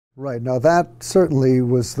Right. Now that certainly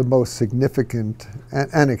was the most significant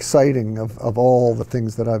and exciting of all the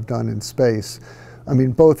things that I've done in space. I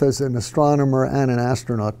mean, both as an astronomer and an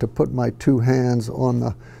astronaut, to put my two hands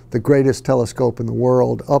on the greatest telescope in the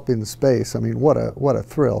world up in space. I mean, what a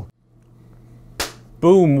thrill.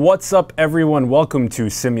 Boom, what's up everyone? Welcome to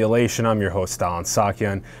Simulation. I'm your host, Alan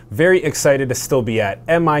Sakyan. Very excited to still be at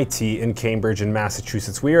MIT in Cambridge in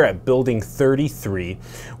Massachusetts. We are at Building 33.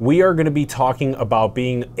 We are going to be talking about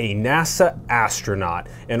being a NASA astronaut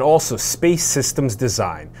and also space systems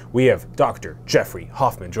design. We have Dr. Jeffrey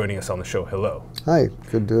Hoffman joining us on the show. Hello. Hi,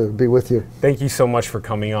 good to be with you. Thank you so much for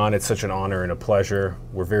coming on. It's such an honor and a pleasure.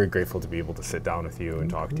 We're very grateful to be able to sit down with you and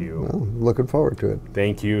talk to you. Well, looking forward to it.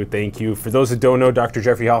 Thank you, thank you. For those that don't know, Dr.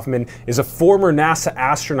 Jeffrey Hoffman is a former NASA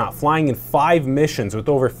astronaut flying in 5 missions with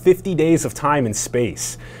over 50 days of time in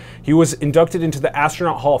space. He was inducted into the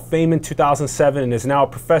Astronaut Hall of Fame in 2007 and is now a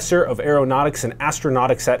professor of Aeronautics and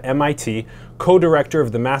Astronautics at MIT, co-director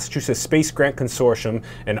of the Massachusetts Space Grant Consortium,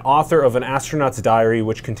 and author of An Astronaut's Diary,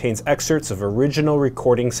 which contains excerpts of original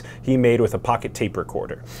recordings he made with a pocket tape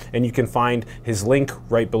recorder. And you can find his link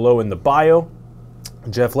right below in the bio.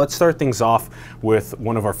 Jeff, let's start things off with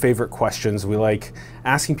one of our favorite questions. We like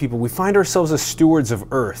asking people, we find ourselves as stewards of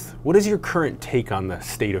Earth. What is your current take on the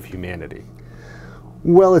state of humanity?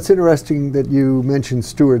 Well, it's interesting that you mentioned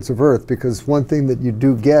stewards of Earth, because one thing that you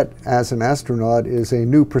do get as an astronaut is a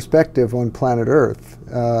new perspective on planet Earth.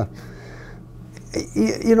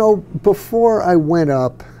 You know, before I went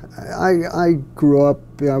up, I grew up,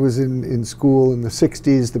 I was in school in the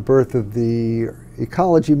 60s, the birth of the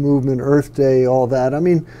ecology movement, Earth Day, all that. I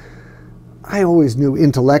mean, I always knew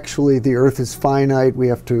intellectually the Earth is finite, we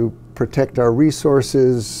have to protect our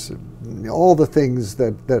resources, all the things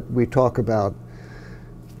that we talk about,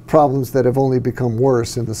 problems that have only become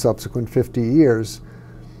worse in the subsequent 50 years.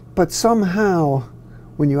 But somehow,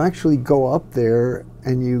 when you actually go up there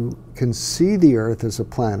and you can see the Earth as a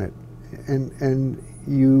planet, and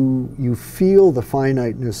you feel the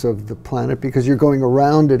finiteness of the planet because you're going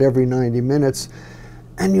around it every 90 minutes,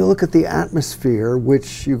 and you look at the atmosphere,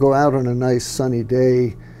 which you go out on a nice sunny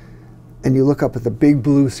day and you look up at the big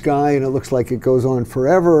blue sky and it looks like it goes on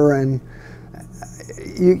forever, and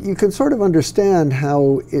you can sort of understand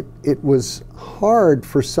how it was hard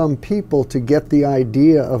for some people to get the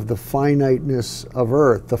idea of the finiteness of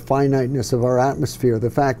Earth, the finiteness of our atmosphere, the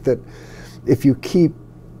fact that if you keep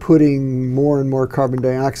putting more and more carbon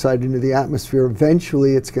dioxide into the atmosphere,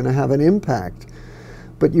 eventually it's going to have an impact.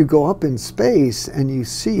 But you go up in space and you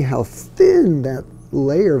see how thin that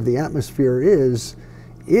layer of the atmosphere is.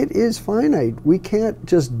 It is finite. We can't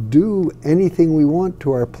just do anything we want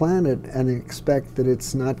to our planet and expect that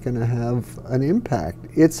it's not going to have an impact.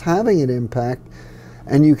 It's having an impact,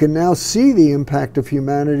 and you can now see the impact of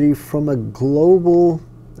humanity from a global,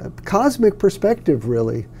 cosmic perspective,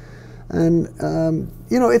 really. And,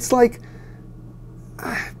 you know, it's like,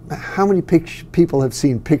 how many people have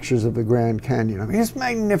seen pictures of the Grand Canyon? I mean, it's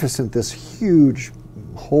magnificent, this huge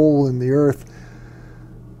hole in the earth.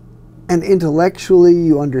 And intellectually,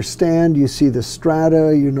 you understand, you see the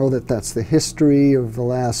strata, you know that that's the history of the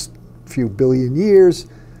last few billion years.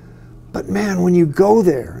 But man, when you go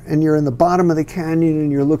there and you're in the bottom of the canyon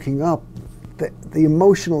and you're looking up, the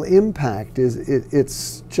emotional impact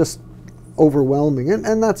it's just overwhelming.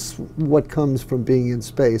 And that's what comes from being in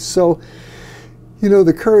space. So, you know,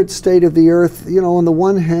 the current state of the Earth, you know, on the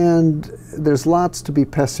one hand, there's lots to be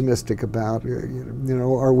pessimistic about. You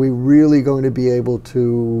know, are we really going to be able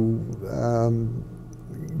to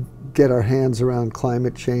get our hands around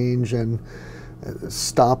climate change and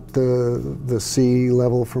stop the sea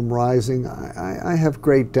level from rising? I have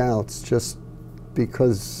great doubts, just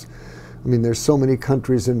because, I mean, there's so many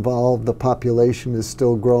countries involved, the population is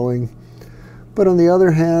still growing. But on the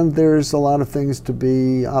other hand, there's a lot of things to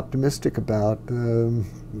be optimistic about.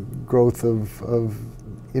 Growth of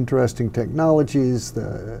interesting technologies,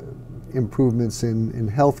 the improvements in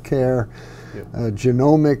healthcare, yep.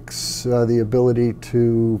 Genomics, the ability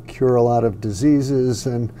to cure a lot of diseases.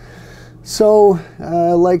 And so,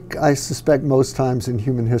 like I suspect most times in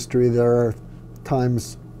human history, there are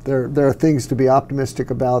times, there are things to be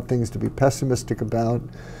optimistic about, things to be pessimistic about.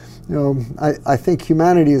 You know, I think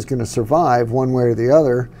humanity is going to survive one way or the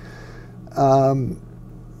other.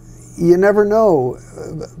 You never know.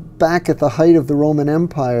 Back at the height of the Roman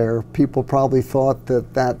Empire, people probably thought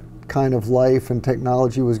that that kind of life and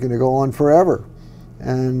technology was going to go on forever.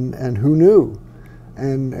 And who knew?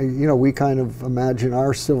 And, you know, we kind of imagine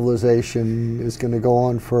our civilization is going to go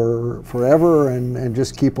on forever and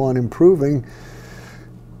just keep on improving.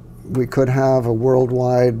 We could have a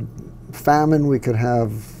worldwide famine, we could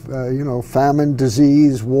have, you know, famine,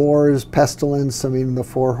 disease, wars, pestilence. I mean, the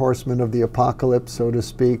four horsemen of the apocalypse, so to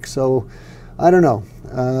speak. So, I don't know.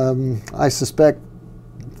 I suspect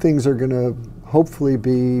things are going to hopefully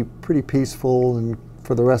be pretty peaceful and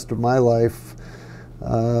for the rest of my life.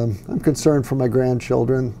 I'm concerned for my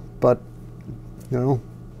grandchildren, but, you know,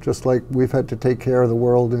 just like we've had to take care of the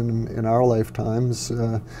world in our lifetimes,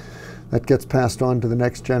 that gets passed on to the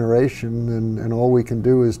next generation, and all we can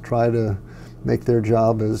do is try to make their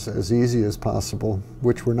job as easy as possible,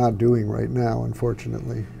 which we're not doing right now,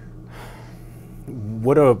 unfortunately.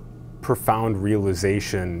 What a profound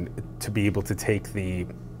realization to be able to take the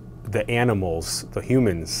animals, the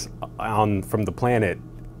humans, from the planet,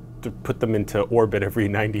 to put them into orbit every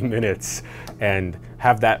 90 minutes and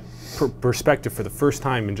have that perspective for the first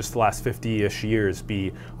time in just the last 50-ish years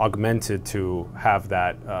be augmented to have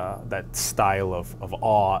that that style of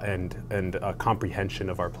awe and comprehension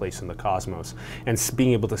of our place in the cosmos, and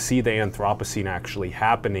being able to see the Anthropocene actually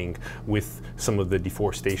happening with some of the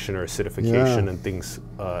deforestation or acidification and things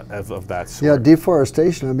of that sort. Yeah,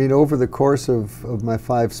 deforestation. I mean, over the course of my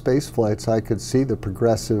 5 space flights, I could see the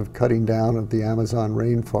progressive cutting down of the Amazon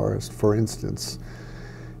rainforest, for instance.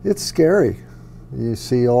 It's scary. You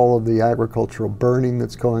see all of the agricultural burning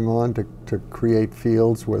that's going on to create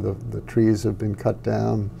fields where the trees have been cut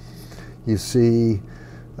down. You see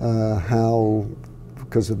how,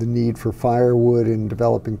 because of the need for firewood in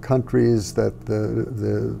developing countries, that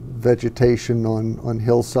the vegetation on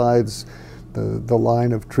hillsides, the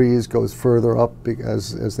line of trees goes further up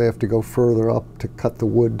as they have to go further up to cut the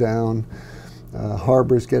wood down.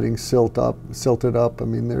 Harbors getting silted up. I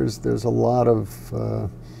mean, there's a lot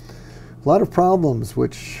of problems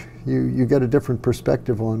which you get a different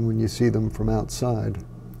perspective on when you see them from outside.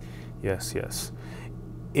 Yes, yes.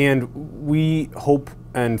 And we hope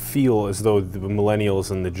and feel as though the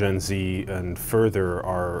millennials and the Gen Z and further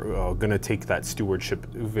are going to take that stewardship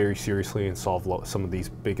very seriously and solve some of these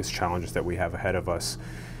biggest challenges that we have ahead of us.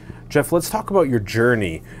 Jeff, let's talk about your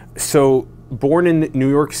journey. So, born in New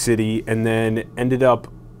York City and then ended up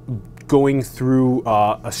going through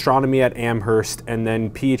astronomy at Amherst, and then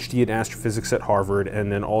PhD in astrophysics at Harvard,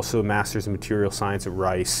 and then also a master's in material science at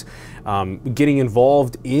Rice, getting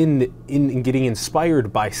involved in getting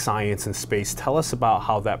inspired by science and space. Tell us about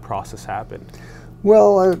how that process happened.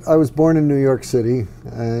 Well, I was born in New York City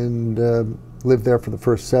and lived there for the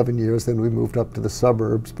first 7 years. Then we moved up to the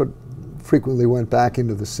suburbs, but frequently went back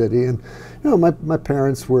into the city. And you know, my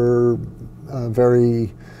parents were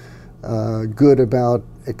very good about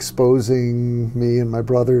exposing me and my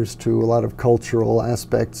brothers to a lot of cultural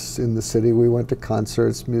aspects in the city. We went to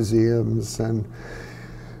concerts, museums, and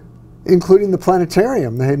including the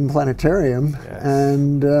planetarium, the Hayden Planetarium. Yes.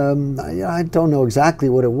 And I don't know exactly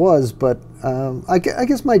what it was, but I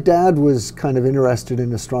guess my dad was kind of interested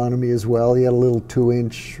in astronomy as well. He had a little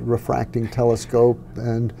 2-inch refracting telescope,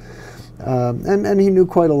 and he knew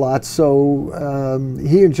quite a lot, so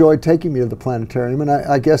he enjoyed taking me to the planetarium, and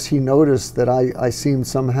I guess he noticed that I seemed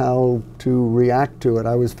somehow to react to it.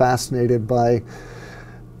 I was fascinated by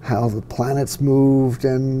how the planets moved,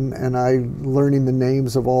 and I learning the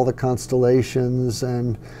names of all the constellations.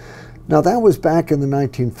 And now that was back in the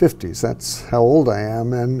 1950s. That's how old I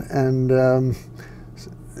am, and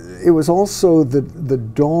it was also the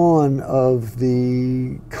dawn of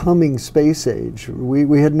the coming space age.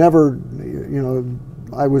 We had never, you know,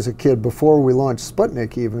 I was a kid before we launched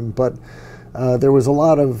Sputnik even, but there was a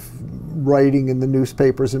lot of writing in the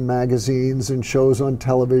newspapers and magazines and shows on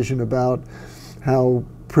television about how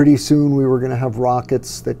pretty soon we were going to have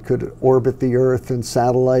rockets that could orbit the Earth and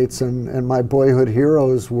satellites, and my boyhood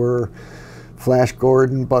heroes were Flash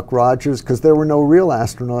Gordon, Buck Rogers, because there were no real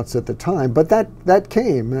astronauts at the time. But that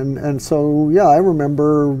came, and so yeah, I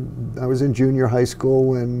remember I was in junior high school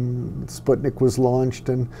when Sputnik was launched,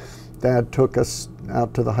 and Dad took us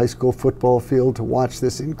out to the high school football field to watch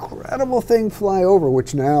this incredible thing fly over,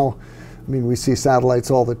 which now, I mean, we see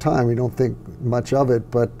satellites all the time. We don't think much of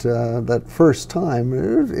it, but that first time,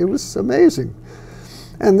 it was amazing.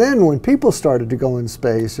 And then when people started to go in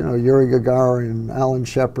space, you know, Yuri Gagarin, Alan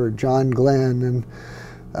Shepard, John Glenn, and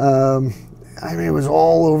I mean, it was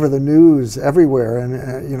all over the news everywhere,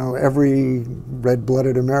 and you know, every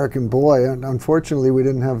red-blooded American boy. And unfortunately, we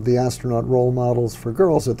didn't have the astronaut role models for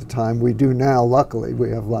girls at the time. We do now, luckily.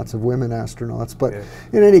 We have lots of women astronauts. But yeah,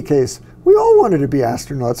 in any case, we all wanted to be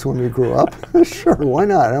astronauts when we grew up. Sure, why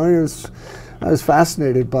not? I mean, I was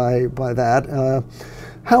fascinated by that.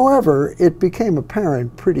 However, it became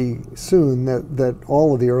apparent pretty soon that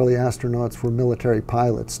all of the early astronauts were military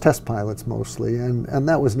pilots, test pilots mostly, and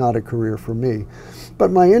that was not a career for me.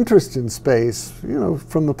 But my interest in space, you know,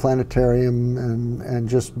 from the planetarium and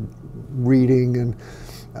just reading,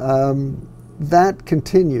 and that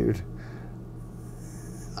continued.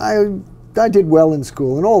 I did well in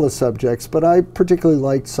school in all the subjects, but I particularly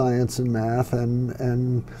liked science and math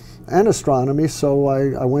and astronomy, so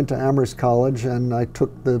I went to Amherst College and I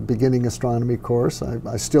took the beginning astronomy course.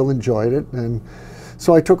 I still enjoyed it, and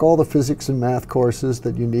so I took all the physics and math courses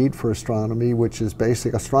that you need for astronomy, which is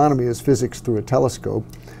basic. Astronomy is physics through a telescope,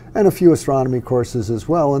 and a few astronomy courses as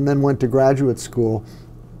well, and then went to graduate school.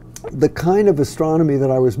 The kind of astronomy that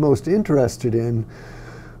I was most interested in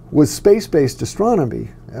was space-based astronomy,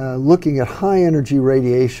 looking at high-energy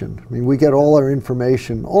radiation. I mean, we get all our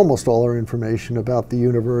information, almost all our information about the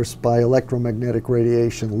universe by electromagnetic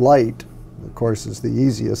radiation. Light, of course, is the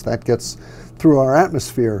easiest. That gets through our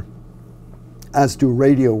atmosphere, as do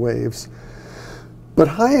radio waves. But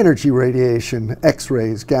high-energy radiation,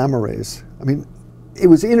 X-rays, gamma rays, I mean, it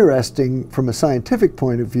was interesting from a scientific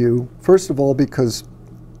point of view, first of all, because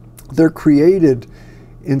they're created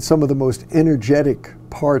in some of the most energetic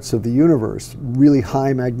parts of the universe, really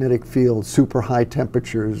high magnetic fields, super high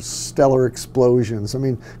temperatures, stellar explosions. I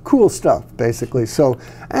mean, cool stuff, basically. So,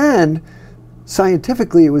 and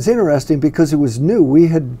scientifically, it was interesting because it was new. We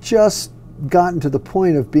had just gotten to the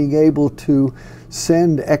point of being able to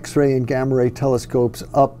send X-ray and gamma ray telescopes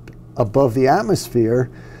up above the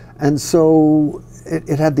atmosphere, and so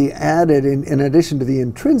it had the added, in addition to the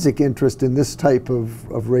intrinsic interest in this type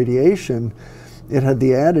of radiation, it had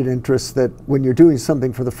the added interest that when you're doing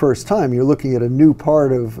something for the first time, you're looking at a new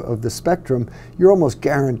part of the spectrum, you're almost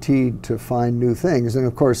guaranteed to find new things. And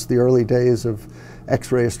of course, the early days of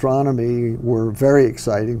X-ray astronomy were very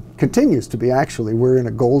exciting. Continues to be, actually. We're in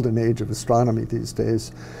a golden age of astronomy these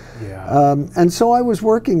days. Yeah. And so I was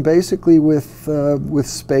working basically with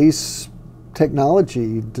space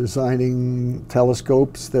technology, designing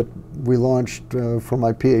telescopes that we launched for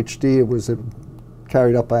my PhD. It was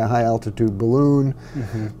carried up by a high-altitude balloon.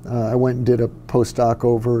 Mm-hmm. I went and did a postdoc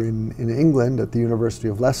over in England at the University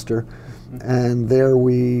of Leicester, and there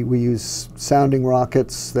we used sounding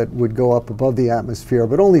rockets that would go up above the atmosphere,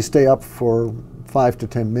 but only stay up for 5 to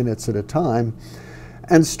 10 minutes at a time,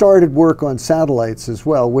 and started work on satellites as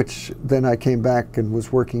well, which then I came back and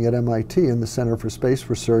was working at MIT in the Center for Space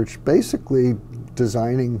Research, basically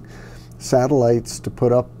designing satellites to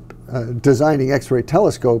put up, designing X-ray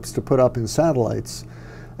telescopes to put up in satellites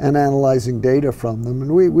and analyzing data from them.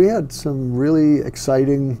 And we had some really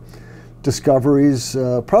exciting discoveries.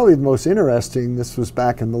 Probably the most interesting, this was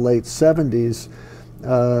back in the late 70s,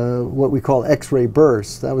 what we call X-ray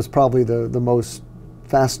bursts. That was probably the most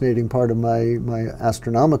fascinating part of my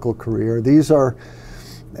astronomical career. These are,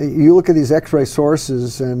 you look at these X-ray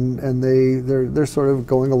sources and they're sort of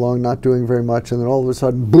going along, not doing very much, and then all of a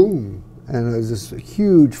sudden, boom! And there's this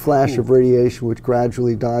huge flash of radiation which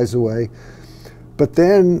gradually dies away. But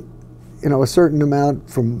then, you know, a certain amount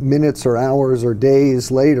from minutes or hours or days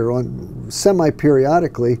later, on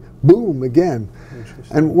semi-periodically, boom, again.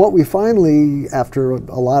 And what we finally, after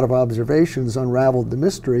a lot of observations, unraveled the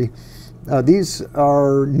mystery. These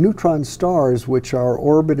are neutron stars which are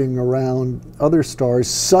orbiting around other stars,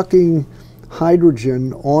 sucking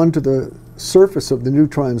hydrogen onto the surface of the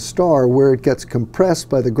neutron star, where it gets compressed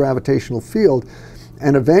by the gravitational field,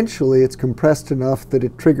 and eventually it's compressed enough that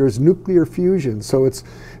it triggers nuclear fusion. So it's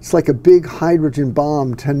like a big hydrogen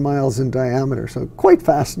bomb 10 miles in diameter. So quite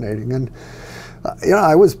fascinating. And you know,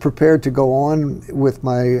 I was prepared to go on with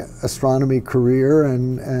my astronomy career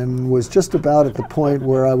and was just about at the point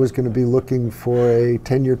where I was going to be looking for a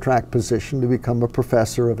tenure track position to become a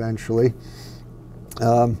professor eventually.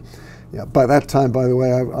 Yeah, by that time, by the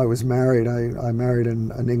way, I was married. I married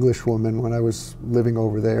an English woman when I was living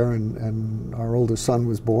over there, and our oldest son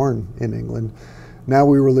was born in England. Now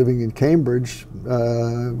we were living in Cambridge.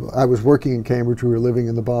 I was working in Cambridge. We were living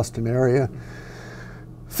in the Boston area,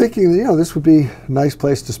 thinking, you know, this would be a nice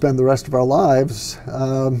place to spend the rest of our lives.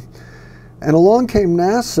 And along came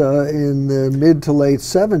NASA in the mid to late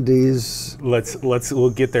 70s. We'll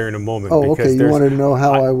get there in a moment. Oh, okay. You wanted to know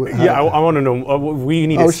how I would. Yeah, I want to know. We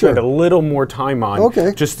need to spend a little more time on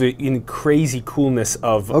just the crazy coolness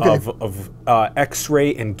of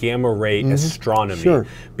X-ray and gamma ray astronomy. Sure.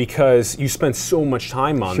 Because you spent so much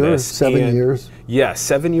time on this. 7 years. Yeah,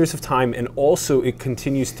 7 years of time, and also it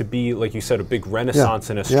continues to be, like you said, a big renaissance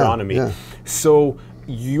in astronomy. So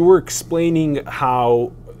you were explaining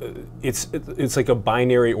how it's like a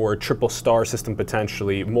binary or a triple star system,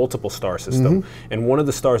 potentially multiple star system, and one of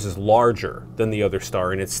the stars is larger than the other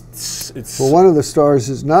star, and it's well, one of the stars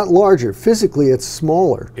is not larger. Physically, it's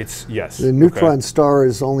smaller. Yes. The neutron star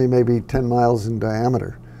is only maybe 10 miles in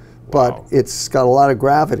diameter, but it's got a lot of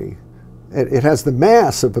gravity. It has the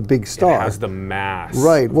mass of a big star. It has the mass.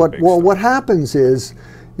 Right. What happens is,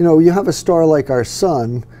 you know, you have a star like our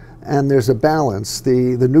sun, and there's a balance.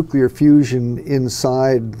 The nuclear fusion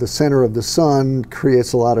inside the center of the sun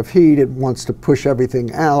creates a lot of heat. It wants to push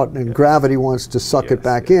everything out, and gravity wants to suck it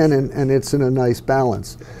back in, and it's in a nice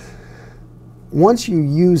balance. Once you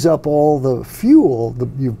use up all the fuel,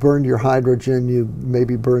 you've burned your hydrogen, you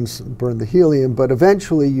maybe burn the helium, but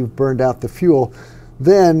eventually you've burned out the fuel,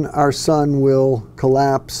 then our sun will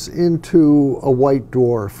collapse into a white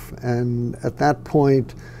dwarf. And at that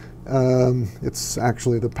point, it's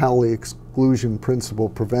actually the Pauli exclusion principle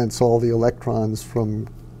prevents all the electrons from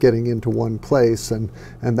getting into one place, and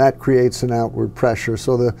that creates an outward pressure.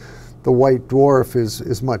 So the white dwarf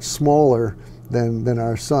is much smaller than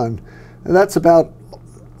our sun. And that's about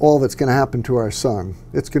all that's going to happen to our sun.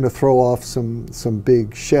 It's going to throw off some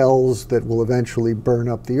big shells that will eventually burn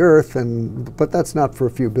up the Earth, but that's not for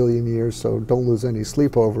a few billion years, so don't lose any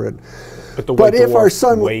sleep over it. But the white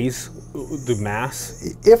dwarf weighs the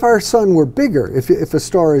mass? If our sun were bigger, if a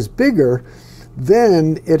star is bigger,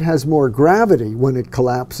 then it has more gravity when it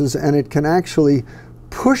collapses, and it can actually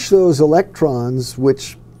push those electrons,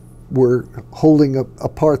 which were holding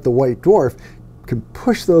apart the white dwarf, can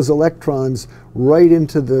push those electrons right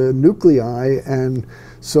into the nuclei, and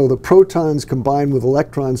so the protons combine with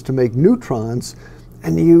electrons to make neutrons,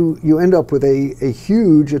 and you end up with a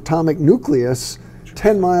huge atomic nucleus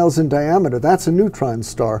 10 miles in diameter. That's a neutron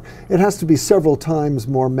star. It has to be several times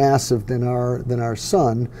more massive than our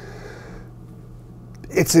sun.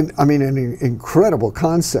 It's an incredible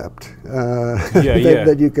concept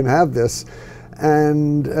that you can have this.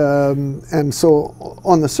 And so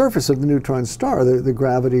on the surface of the neutron star, the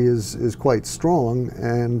gravity is quite strong,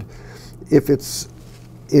 and if it's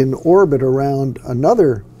in orbit around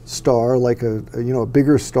another star, like a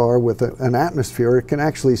bigger star with an atmosphere, it can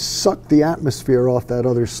actually suck the atmosphere off that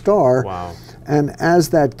other star. Wow. And as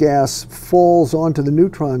that gas falls onto the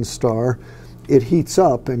neutron star, it heats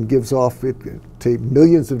up and gives off to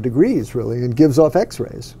millions of degrees, really, and gives off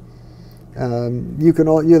X-rays.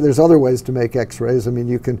 There's other ways to make X-rays. I mean,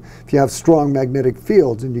 if you have strong magnetic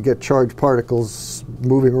fields and you get charged particles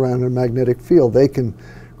moving around in a magnetic field, they can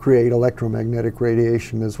create electromagnetic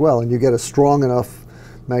radiation as well. And you get a strong enough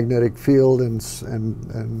magnetic field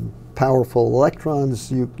and powerful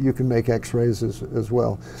electrons, you can make X-rays as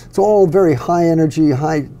well. It's all very high energy,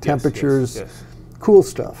 high temperatures. Yes. Cool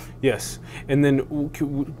stuff. Yes. And then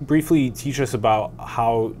briefly teach us about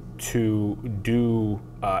how to do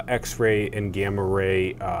X-ray and gamma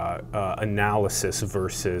ray analysis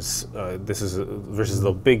versus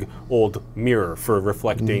the big old mirror for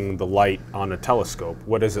reflecting the light on a telescope.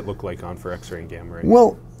 What does it look like for X-ray and gamma ray?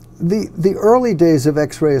 Well, the early days of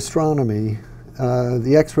X-ray astronomy,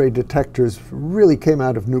 the X-ray detectors really came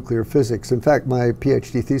out of nuclear physics. In fact, my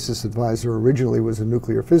PhD thesis advisor originally was a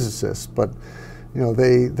nuclear physicist, but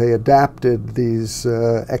they adapted these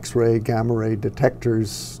X-ray, gamma ray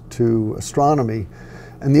detectors to astronomy.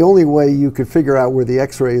 And the only way you could figure out where the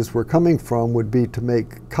X-rays were coming from would be to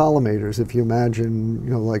make collimators. If you imagine,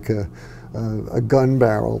 like a gun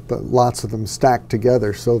barrel, but lots of them stacked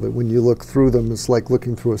together, so that when you look through them, it's like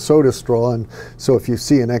looking through a soda straw. And so if you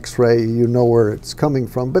see an X-ray, you know where it's coming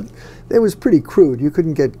from. But it was pretty crude. You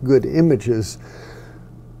couldn't get good images.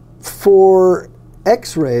 For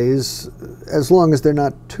X-rays, as long as they're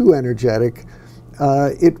not too energetic,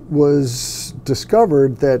 it was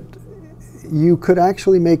discovered that you could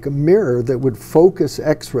actually make a mirror that would focus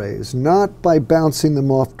X-rays, not by bouncing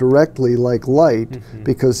them off directly like light,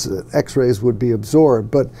 because X-rays would be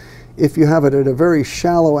absorbed, but if you have it at a very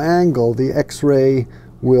shallow angle, the X-ray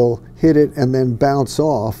will hit it and then bounce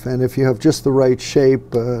off. And if you have just the right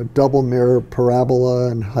shape, double mirror,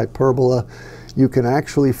 parabola, and hyperbola, you can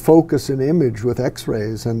actually focus an image with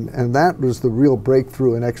X-rays. And that was the real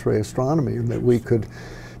breakthrough in X-ray astronomy, in that we could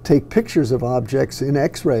take pictures of objects in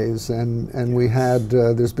X-rays. And we had,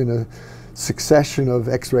 there's been a succession of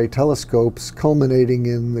X-ray telescopes culminating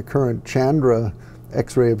in the current Chandra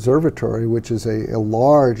X-ray Observatory, which is a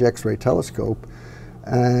large X-ray telescope.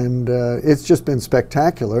 And it's just been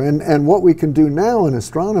spectacular. And what we can do now in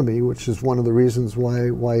astronomy, which is one of the reasons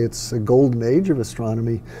why it's a golden age of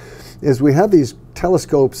astronomy, is we have these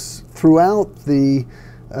telescopes throughout the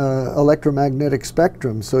electromagnetic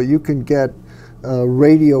spectrum. So you can get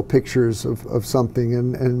radio pictures of something,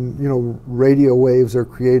 and you know, radio waves are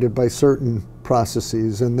created by certain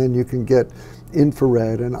processes, and then you can get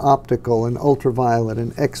infrared and optical and ultraviolet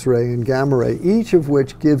and X-ray and gamma ray, each of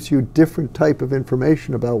which gives you different type of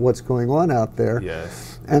information about what's going on out there.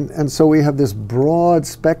 Yes. And so we have this broad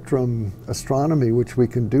spectrum astronomy which we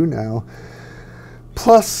can do now,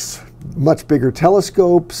 plus much bigger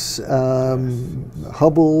telescopes,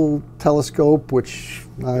 Hubble telescope, which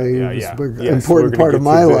is an important part of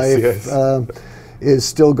my life, is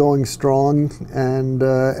still going strong,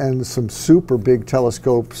 and some super big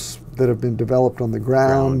telescopes that have been developed on the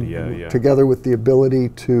ground, together with the ability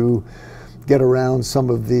to get around some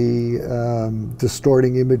of the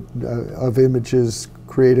distorting images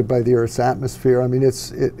created by the Earth's atmosphere. I mean,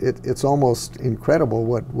 it's almost incredible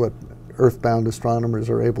what earthbound astronomers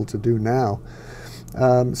are able to do now.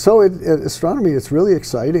 So astronomy, it's really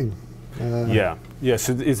exciting.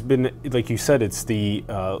 So it's been, like you said, it's the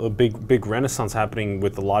a big renaissance happening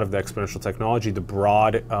with a lot of the exponential technology, the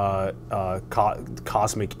broad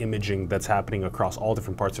cosmic imaging that's happening across all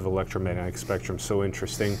different parts of the electromagnetic spectrum. So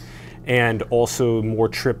interesting. And also more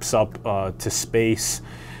trips up to space,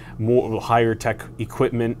 more higher tech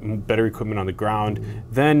equipment, better equipment on the ground.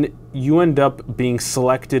 Then you end up being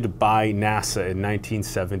selected by NASA in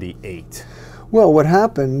 1978. Well, what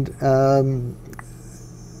happened,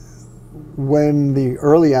 when the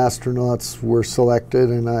early astronauts were selected,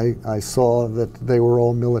 and I saw that they were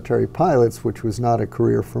all military pilots, which was not a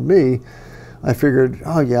career for me, I figured,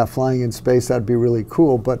 oh yeah, flying in space, that'd be really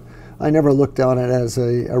cool, but I never looked on it as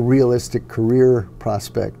a realistic career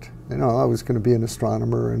prospect. You know, I was going to be an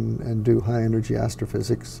astronomer and do high energy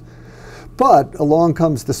astrophysics. But along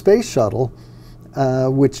comes the space shuttle,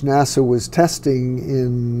 which NASA was testing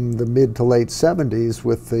in the mid to late 70s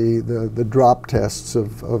with the drop tests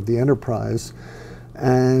of the Enterprise,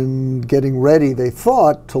 and getting ready, they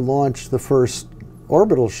thought, to launch the first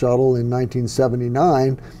orbital shuttle in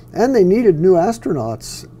 1979, and they needed new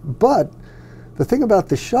astronauts. But the thing about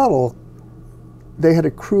the shuttle, they had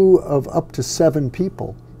a crew of up to 7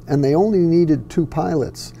 people, and they only needed 2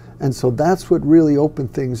 pilots. And so that's what really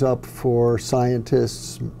opened things up for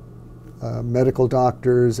scientists, medical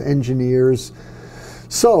doctors, engineers.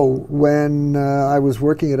 So when I was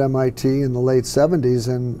working at MIT in the late 70s,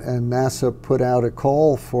 and NASA put out a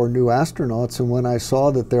call for new astronauts, and when I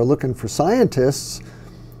saw that they're looking for scientists,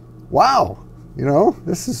 wow, you know,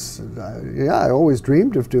 this is, I always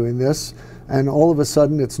dreamed of doing this, and all of a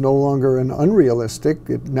sudden it's no longer an unrealistic,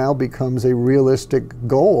 it now becomes a realistic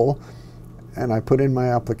goal. And I put in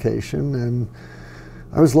my application, and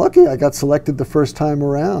I was lucky. I got selected the first time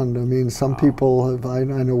around. I mean, some people have, I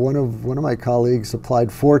know one of my colleagues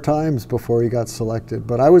applied 4 times before he got selected.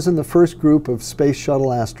 But I was in the first group of space shuttle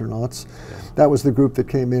astronauts. That was the group that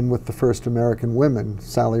came in with the first American women,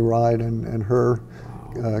 Sally Ride and her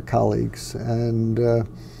colleagues. And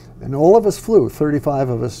all of us flew, 35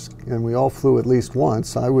 of us, and we all flew at least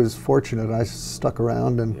once. I was fortunate. I stuck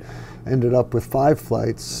around and ended up with 5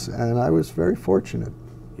 flights, and I was very fortunate.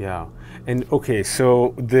 Yeah. And okay,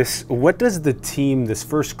 so what does the team, this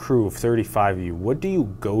first crew of 35 of you, what do you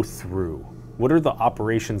go through? What are the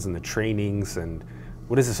operations and the trainings, and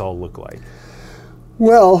what does this all look like?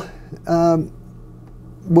 Well,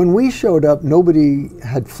 when we showed up, nobody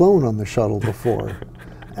had flown on the shuttle before.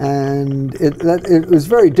 And it was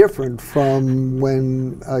very different from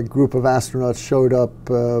when a group of astronauts showed up,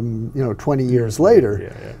 20 years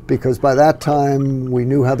later, because by that time we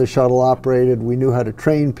knew how the shuttle operated, we knew how to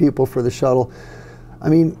train people for the shuttle. I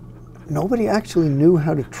mean, nobody actually knew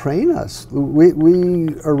how to train us.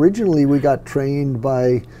 Originally we got trained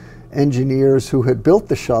by engineers who had built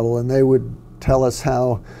the shuttle, and they would tell us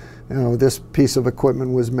how, this piece of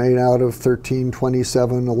equipment was made out of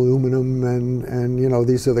 1327 aluminum, and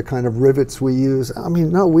these are the kind of rivets we use. I mean,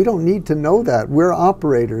 no, we don't need to know that. We're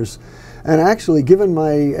operators. And actually, given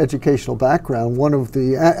my educational background,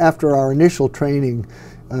 after our initial training,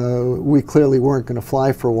 we clearly weren't going to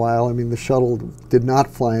fly for a while. I mean, the shuttle did not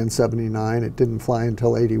fly in '79. It didn't fly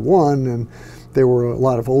until '81, and there were a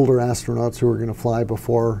lot of older astronauts who were going to fly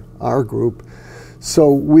before our group.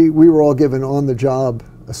 So we were all given on-the-job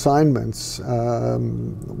assignments.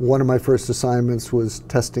 One of my first assignments was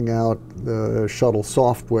testing out the shuttle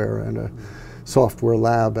software in a software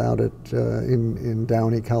lab out in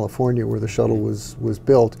Downey, California, where the shuttle was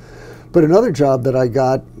built. But another job that I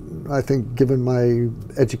got, I think, given my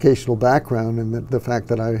educational background and the fact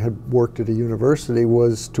that I had worked at a university,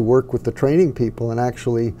 was to work with the training people and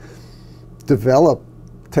actually develop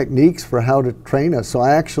techniques for how to train us. So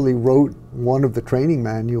I actually wrote one of the training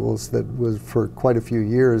manuals that was for quite a few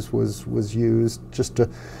years was used just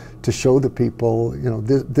to show the people, you know,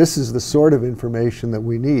 this is the sort of information that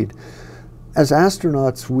we need. As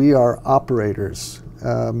astronauts, we are operators.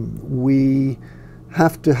 We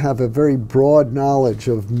have to have a very broad knowledge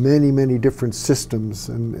of many, many different systems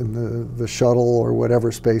in the shuttle or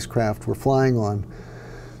whatever spacecraft we're flying on.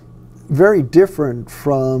 Very different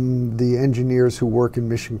from the engineers who work in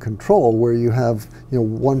mission control, where you have, you know,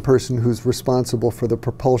 one person who's responsible for the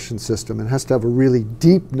propulsion system and has to have a really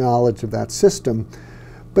deep knowledge of that system,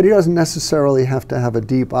 but he doesn't necessarily have to have a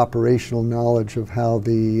deep operational knowledge of how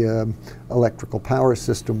the electrical power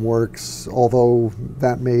system works, although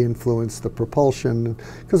that may influence the propulsion,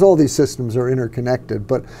 because all these systems are interconnected.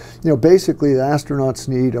 But, you know, basically the astronauts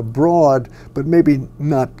need a broad, but maybe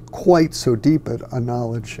not quite so deep a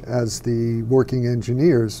knowledge as the working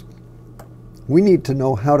engineers. We need to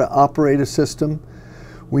know how to operate a system.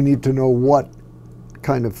 We need to know what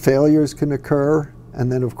kind of failures can occur, and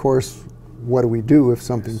then, of course, what do we do if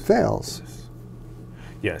something fails?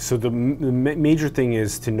 Yeah, so the major thing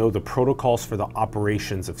is to know the protocols for the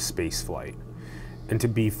operations of spaceflight and to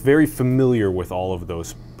be very familiar with all of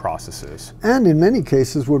those processes. And in many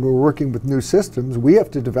cases, when we're working with new systems, we have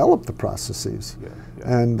to develop the processes.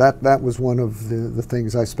 And that was one of the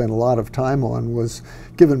things I spent a lot of time on, was,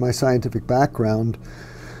 given my scientific background,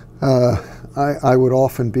 I would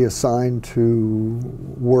often be assigned to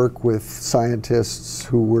work with scientists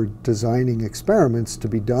who were designing experiments to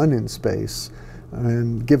be done in space.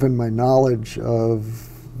 And given my knowledge of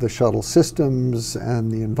the shuttle systems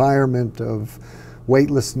and the environment of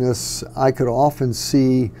weightlessness, I could often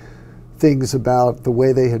see things about the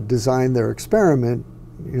way they had designed their experiment,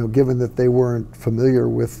 you know, given that they weren't familiar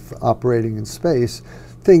with operating in space,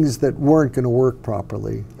 things that weren't going to work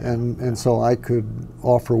properly, and so I could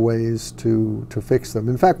offer ways to fix them.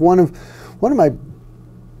 In fact, one of my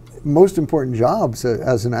most important jobs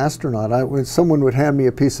as an astronaut, when someone would hand me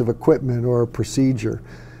a piece of equipment or a procedure,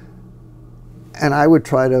 and I would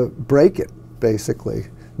try to break it, basically,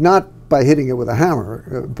 not by hitting it with a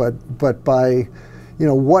hammer, but by, you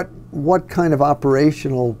know, what kind of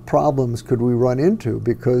operational problems could we run into?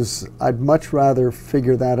 Because I'd much rather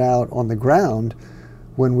figure that out on the ground,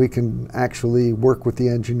 when we can actually work with the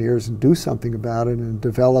engineers and do something about it and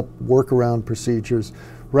develop workaround procedures,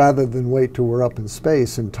 rather than wait till we're up in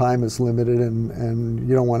space and time is limited, and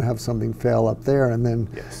you don't want to have something fail up there and then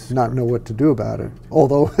not know what to do about it.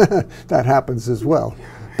 Although that happens as well.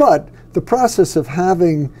 But the process of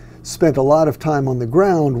having spent a lot of time on the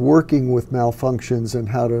ground working with malfunctions and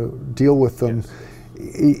how to deal with them,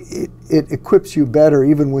 it equips you better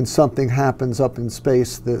even when something happens up in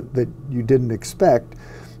space that you didn't expect.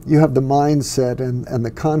 You have the mindset and the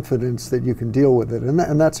confidence that you can deal with it,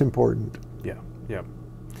 and that's important. Yeah.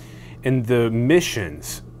 And the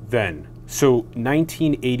missions then, so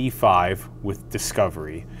 1985 with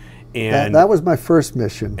Discovery. And that was my first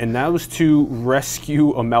mission. And that was to rescue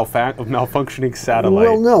a malfunctioning satellite.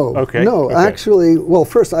 Well, no. Actually, well,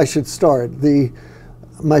 first I should start.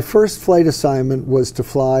 My first flight assignment was to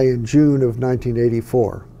fly in June of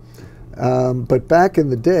 1984. But back in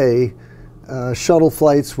the day, shuttle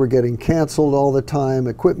flights were getting canceled all the time.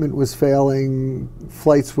 Equipment was failing.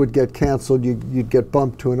 Flights would get canceled. You'd get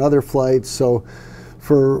bumped to another flight. So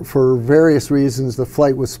for various reasons, the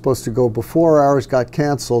flight was supposed to go before ours got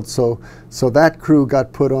canceled. So that crew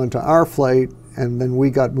got put onto our flight, and then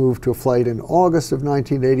we got moved to a flight in August of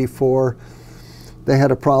 1984. They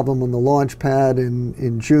had a problem on the launch pad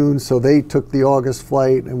in June, so they took the August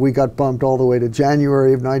flight, and we got bumped all the way to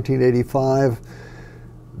January of 1985.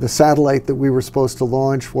 The satellite that we were supposed to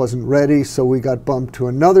launch wasn't ready, so we got bumped to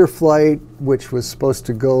another flight, which was supposed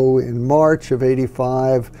to go in March of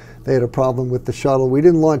 '85. They had a problem with the shuttle. We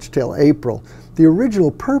didn't launch till April. The original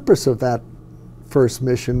purpose of that first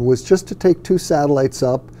mission was just to take two satellites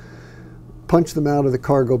up, punch them out of the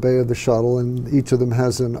cargo bay of the shuttle, and each of them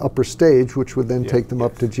has an upper stage, which would then take them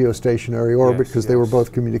up to geostationary orbit, because they were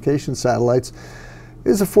both communication satellites. It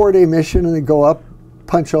was a 4-day mission, and they go up,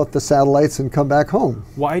 punch out the satellites, and come back home.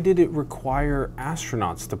 Why did it require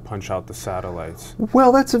astronauts to punch out the satellites?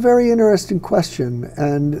 Well, that's a very interesting question,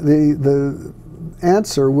 and the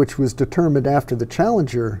answer, which was determined after the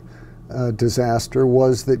Challenger disaster,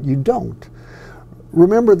 was that you don't.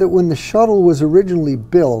 Remember that when the shuttle was originally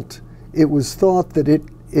built, it was thought that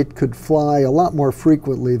it could fly a lot more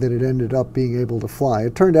frequently than it ended up being able to fly.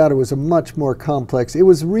 It turned out it was a much more complex, it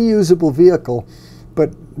was a reusable vehicle,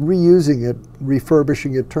 but reusing it,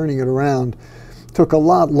 refurbishing it, turning it around, took a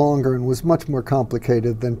lot longer and was much more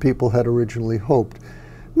complicated than people had originally hoped.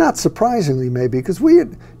 Not surprisingly, maybe, because we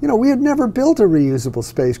had never built a reusable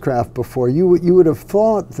spacecraft before. You would have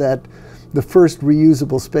thought that the first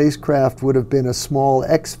reusable spacecraft would have been a small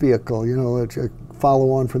X vehicle, a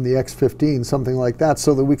follow on from the X-15, something like that,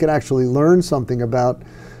 so that we could actually learn something about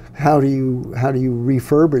how do you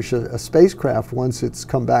refurbish a spacecraft once it's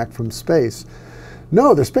come back from space.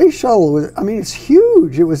 No, the space shuttle was, it's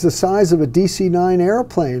huge. It was the size of a DC-9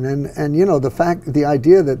 airplane, and the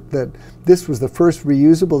idea that this was the first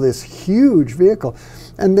reusable, this huge vehicle.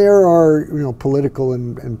 And there are, political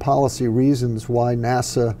and policy reasons why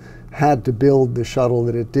NASA had to build the shuttle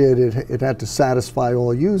that it did. It had to satisfy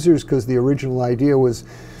all users, because the original idea was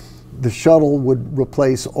the shuttle would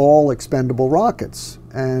replace all expendable rockets.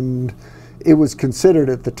 And it was considered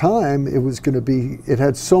at the time, it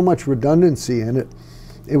had so much redundancy in it,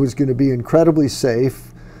 it was going to be incredibly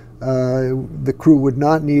safe. The crew would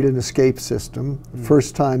not need an escape system.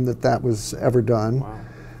 First time that was ever done. Wow.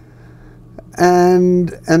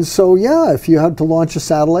 And so, yeah, if you had to launch a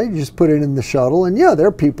satellite, you just put it in the shuttle, and yeah, there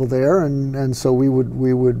are people there, and so we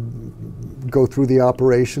would go through the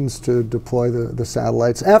operations to deploy the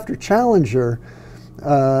satellites. After Challenger,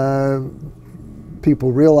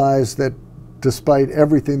 people realized that despite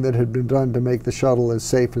everything that had been done to make the shuttle as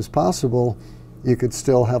safe as possible, you could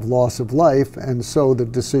still have loss of life, and so the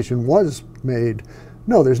decision was made,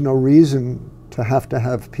 no, there's no reason to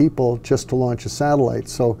have people just to launch a satellite.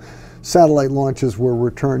 So satellite launches were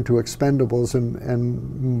returned to expendables,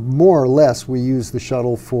 and more or less we used the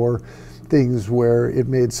shuttle for things where it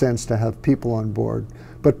made sense to have people on board.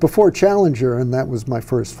 But before Challenger, and that was my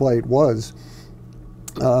first flight,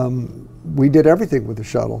 we did everything with the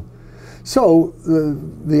shuttle. So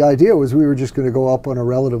the idea was we were just going to go up on a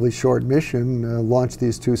relatively short mission, launch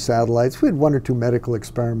these two satellites. We had 1 or 2 medical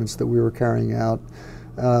experiments that we were carrying out,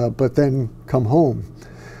 but then come home.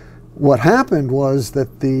 What happened was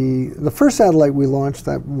that the first satellite we launched,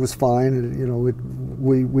 that was fine.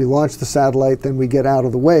 We launched the satellite, then we get out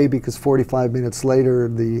of the way because 45 minutes later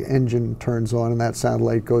the engine turns on and that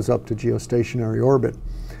satellite goes up to geostationary orbit.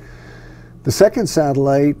 The second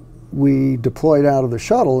satellite we deployed out of the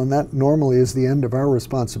shuttle, and that normally is the end of our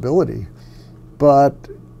responsibility. But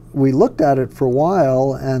we looked at it for a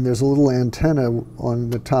while, and there's a little antenna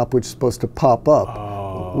on the top which is supposed to pop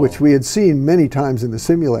up, which we had seen many times in the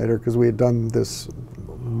simulator because we had done this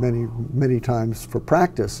many times for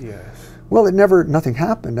practice. Yes. Well, nothing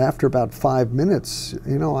happened. After about 5 minutes,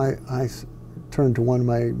 I turned to one of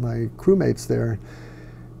my crewmates there.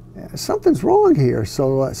 Something's wrong here.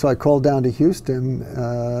 So I called down to Houston.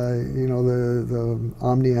 The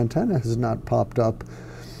Omni antenna has not popped up.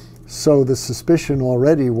 So the suspicion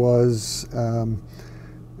already was,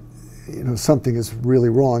 something is really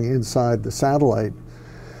wrong inside the satellite.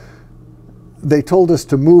 They told us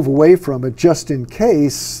to move away from it just in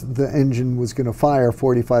case the engine was going to fire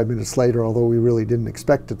 45 minutes later, although we really didn't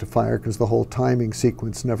expect it to fire because the whole timing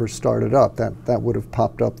sequence never started up. That would have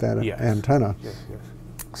popped up that antenna. Yes, yes.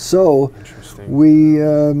 So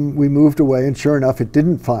we moved away, and sure enough, it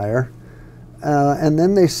didn't fire. And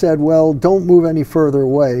then they said, well, don't move any further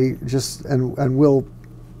away, and we'll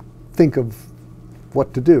think of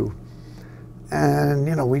what to do.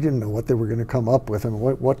 And we didn't know what they were going to come up with. And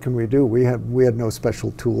what can we do? We had no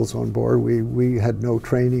special tools on board. We had no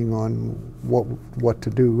training on what to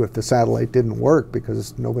do if the satellite didn't work,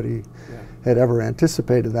 because nobody had ever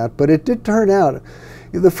anticipated that. But it did turn out.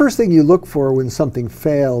 The first thing you look for when something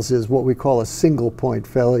fails is what we call a single point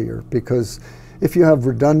failure, because if you have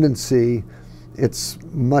redundancy, it's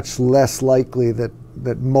much less likely that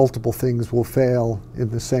multiple things will fail in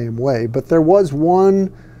the same way. But there was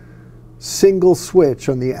one single switch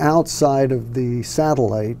on the outside of the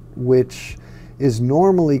satellite which is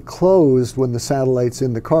normally closed when the satellite's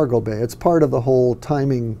in the cargo bay. It's part of the whole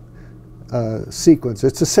timing sequence.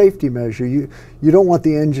 It's a safety measure. You don't want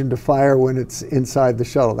the engine to fire when it's inside the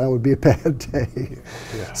shuttle. That would be a bad day.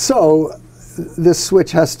 Yeah. So this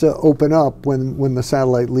switch has to open up when the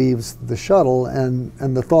satellite leaves the shuttle,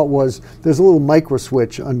 and the thought was there's a little micro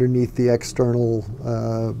switch underneath the external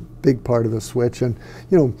big part of the switch, and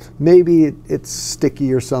maybe it's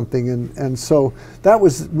sticky or something, and so that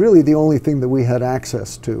was really the only thing that we had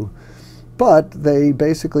access to. But they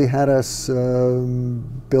basically had us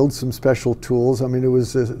build some special tools. I mean, it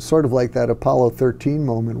was sort of like that Apollo 13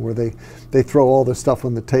 moment where they throw all the stuff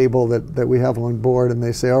on the table that we have on board, and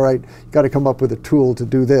they say, all right, you got to come up with a tool to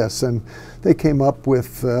do this. And they came up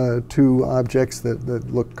with 2 objects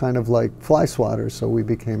that looked kind of like fly swatters, so we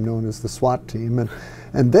became known as the SWAT team.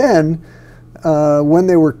 And then when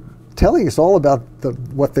they were telling us all about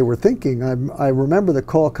what they were thinking, I remember the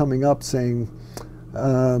call coming up saying,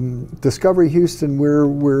 Discovery Houston,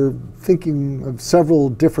 we're thinking of several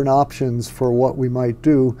different options for what we might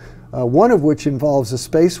do, one of which involves a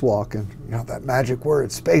spacewalk, and you know that magic word,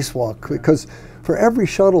 spacewalk, because for every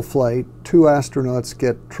shuttle flight, 2 astronauts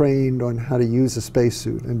get trained on how to use a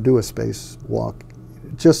spacesuit and do a spacewalk,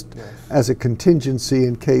 just as a contingency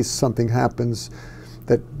in case something happens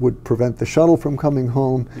that would prevent the shuttle from coming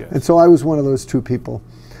home. And so I was one of those 2 people.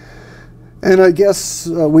 And I guess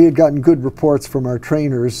we had gotten good reports from our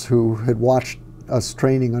trainers who had watched us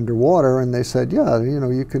training underwater, and they said, yeah, you know,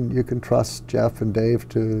 you can trust Jeff and Dave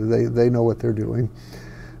they know what they're doing.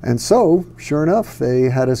 And so, sure enough, they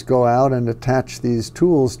had us go out and attach these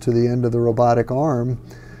tools to the end of the robotic arm,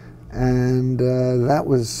 and that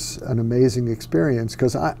was an amazing experience,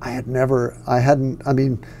 because I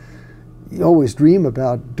mean, you always dream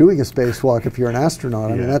about doing a spacewalk if you're an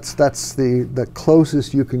astronaut. I mean, that's the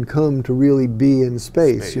closest you can come to really be in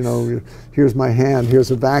space. You know, here's my hand, here's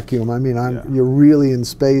a vacuum. I mean, you're really in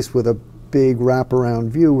space with a big wraparound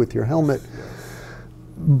view with your helmet.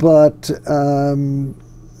 But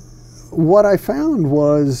what I found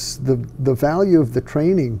was the value of the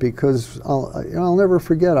training, because I'll never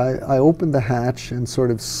forget, I opened the hatch and sort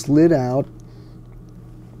of slid out.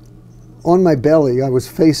 On my belly, I was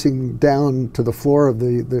facing down to the floor of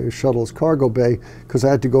the shuttle's cargo bay, because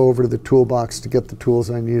I had to go over to the toolbox to get the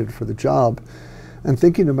tools I needed for the job. And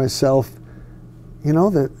thinking to myself, you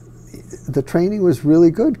know, the training was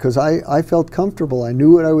really good, because I felt comfortable. I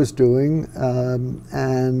knew what I was doing,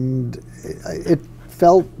 and it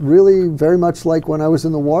felt really very much like when I was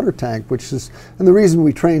in the water tank, and the reason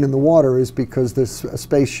we train in the water is because this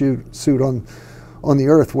space suit on the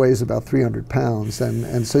Earth weighs about 300 pounds,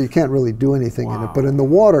 and so you can't really do anything in it. But in the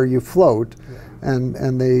water, you float,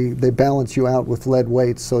 and they balance you out with lead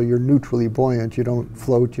weights, so you're neutrally buoyant. You don't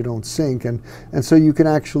float, you don't sink, and so you can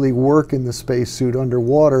actually work in the spacesuit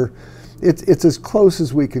underwater. It's as close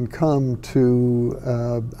as we can come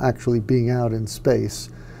to actually being out in space.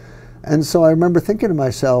 And so I remember thinking to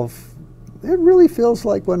myself, it really feels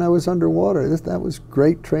like when I was underwater. That was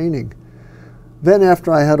great training. Then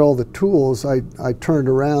after I had all the tools, I turned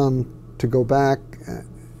around to go back,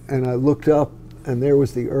 and I looked up, and there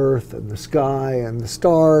was the Earth and the sky and the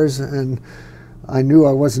stars, and I knew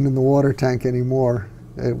I wasn't in the water tank anymore.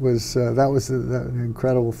 It was that was an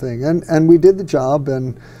incredible thing, and we did the job,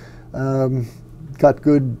 and got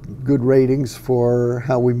good ratings for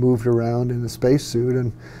how we moved around in the spacesuit,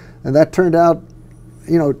 and that turned out,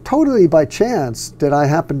 you know, totally by chance did I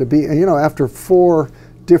happen to be, you know, after 4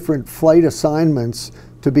 different flight assignments,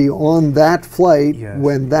 to be on that flight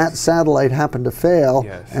when that satellite happened to fail,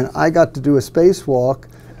 and I got to do a spacewalk.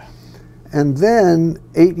 And then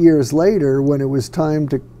 8 years later, when it was time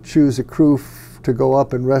to choose a crew to go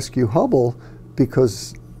up and rescue Hubble,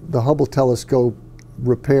 because the Hubble telescope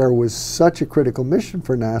repair was such a critical mission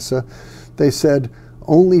for NASA, they said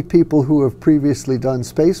only people who have previously done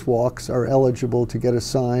spacewalks are eligible to get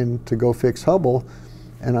assigned to go fix Hubble.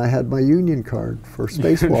 And I had my union card for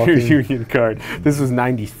spacewalking. Your union card. This was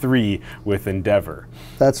 '93 with Endeavour.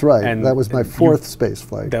 That's right. And that was my 4th space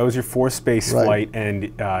flight. That was your 4th space flight,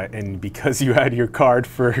 and because you had your card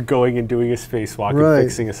for going and doing a spacewalk and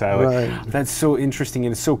fixing a satellite. That's so interesting,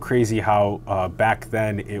 and it's so crazy how back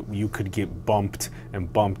then you could get bumped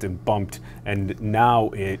and bumped and bumped, and now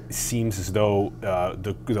it seems as though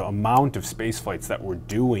the amount of space flights that we're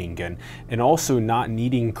doing, and also not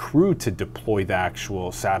needing crew to deploy the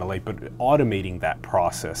actual satellite, but automating that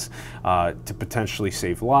process to potentially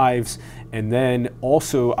save lives. And then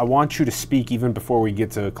also, I want you to speak, even before we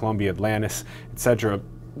get to Columbia, Atlantis, etc.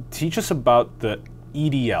 Teach us about the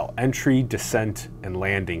EDL, entry, descent, and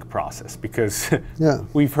landing process, because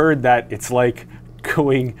we've heard that it's like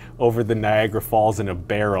going over the Niagara Falls in a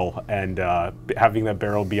barrel and having that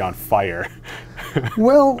barrel be on fire.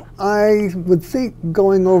 Well, I would think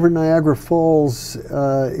going over Niagara Falls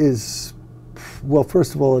is, well,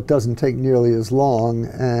 first of all, it doesn't take nearly as long,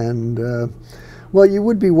 and well, you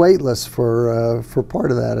would be weightless for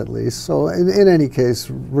part of that at least. So in any case,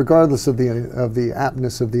 regardless of the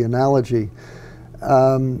aptness of the analogy,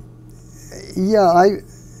 yeah,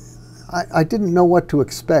 I didn't know what to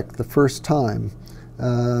expect the first time.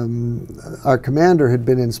 Our commander had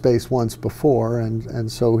been in space once before,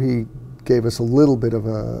 and so he gave us a little bit of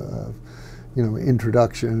a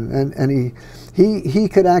introduction, and he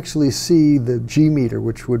could actually see the G meter,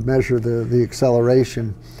 which would measure the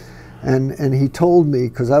acceleration, and he told me,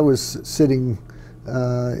 because I was sitting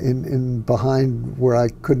in behind where I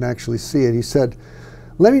couldn't actually see it, he said,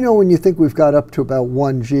 "Let me know when you think we've got up to about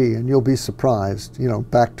 1 G, and you'll be surprised,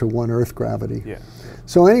 back to 1 Earth gravity." Yeah.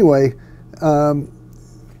 So anyway,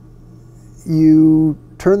 you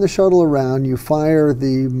turn the shuttle around, you fire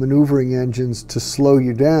the maneuvering engines to slow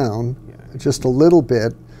you down just a little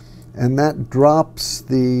bit, and that drops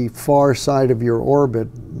the far side of your orbit,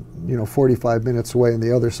 45 minutes away on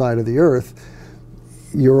the other side of the Earth.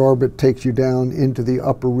 Your orbit takes you down into the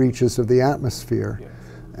upper reaches of the atmosphere. Yes.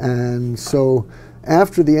 And so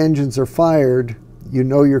after the engines are fired, you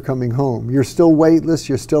know you're coming home. You're still weightless,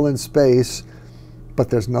 you're still in space, but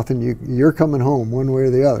there's nothing, you're coming home one way or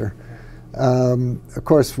the other. Of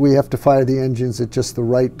course, we have to fire the engines at just the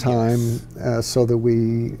right time so that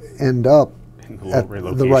we end up at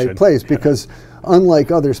the right place. Because unlike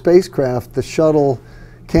other spacecraft, the shuttle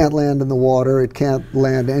can't land in the water, it can't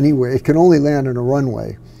land anywhere, it can only land on a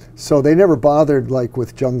runway. So they never bothered like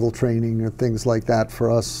with jungle training or things like that for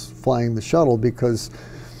us flying the shuttle, because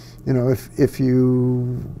if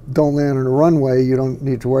you don't land on a runway, you don't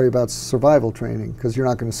need to worry about survival training because you're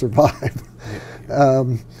not going to survive.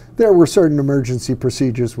 There were certain emergency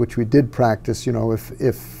procedures which we did practice,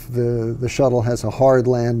 if the shuttle has a hard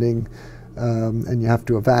landing and you have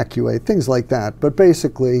to evacuate, things like that. But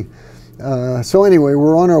basically, so anyway,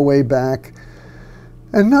 we're on our way back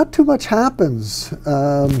and not too much happens.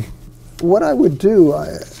 What I would do,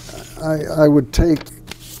 I would take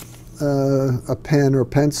a pen or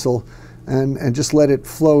pencil and just let it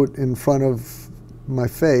float in front of my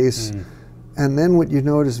face. And then what you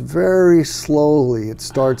notice, very slowly it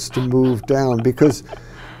starts to move down, because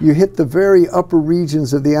you hit the very upper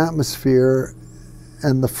regions of the atmosphere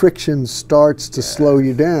and the friction starts to slow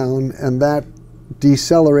you down, and that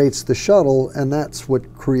decelerates the shuttle, and that's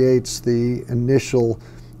what creates the initial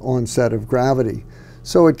onset of gravity.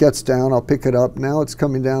 So it gets down, I'll pick it up, now it's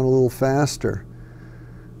coming down a little faster.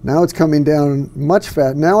 Now it's coming down much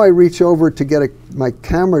faster. Now I reach over to get my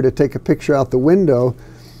camera to take a picture out the window.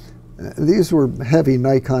 These were heavy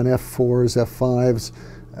Nikon F4s, F5s.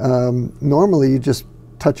 Normally you just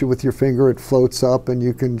touch it with your finger, it floats up and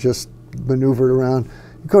you can just maneuver it around.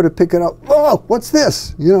 You go to pick it up, oh, what's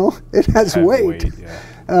this? It has weight.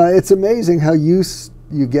 It's amazing how used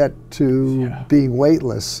you get to being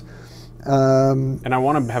weightless. And I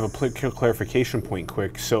want to have a clarification point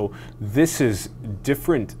quick. So this is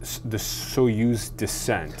different, the Soyuz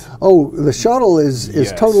descent. Oh, the shuttle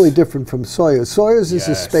is totally different from Soyuz. Soyuz is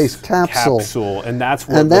a space capsule. And that's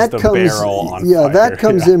what was the barrel on fire. That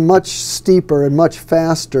comes in much steeper and much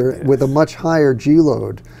faster with a much higher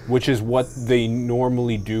G-load. Which is what they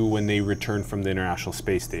normally do when they return from the International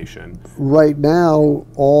Space Station. Right now,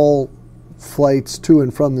 all flights to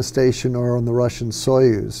and from the station are on the Russian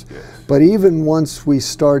Soyuz. But even once we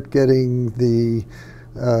start getting the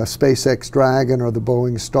SpaceX Dragon or the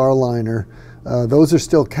Boeing Starliner, those are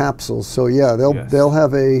still capsules. So yeah, they'll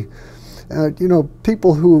have a,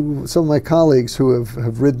 people some of my colleagues who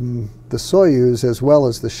have ridden the Soyuz as well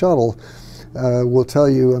as the shuttle will tell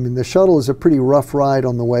you, the shuttle is a pretty rough ride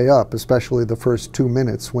on the way up, especially the first 2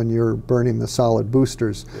 minutes when you're burning the solid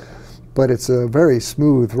boosters. But it's a very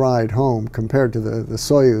smooth ride home compared to the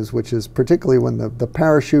Soyuz, which is particularly when the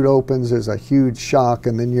parachute opens, there's a huge shock,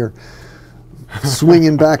 and then you're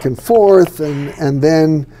swinging back and forth, and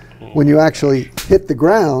then when you actually hit the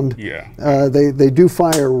ground, they do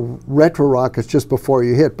fire retro rockets just before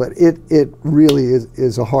you hit, but it really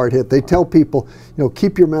is a hard hit. They tell people,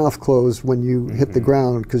 keep your mouth closed when you hit the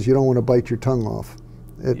ground because you don't want to bite your tongue off.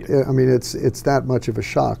 It's that much of a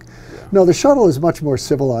shock. No, the shuttle is a much more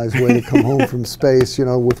civilized way to come home from space,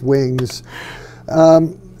 with wings.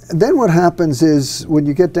 Then what happens is when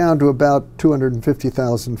you get down to about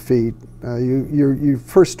 250,000 feet, you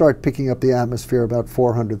first start picking up the atmosphere about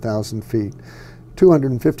 400,000 feet.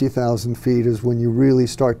 250,000 feet is when you really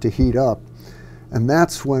start to heat up. And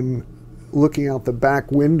that's when, looking out the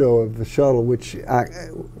back window of the shuttle, which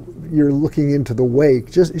you're looking into the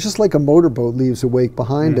wake, just like a motorboat leaves a wake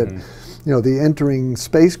behind it. The entering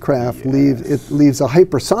spacecraft leaves a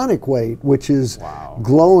hypersonic wake, which is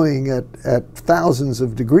glowing at thousands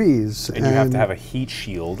of degrees. And you have to have a heat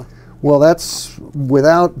shield. Well,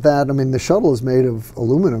 without that, the shuttle is made of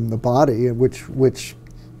aluminum, the body, which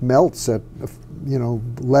melts at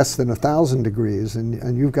less than 1,000 degrees,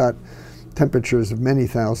 and you've got temperatures of many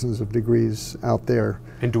thousands of degrees out there.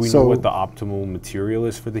 And do we know what the optimal material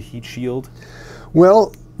is for the heat shield?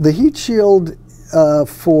 Well, the heat shield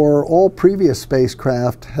for all previous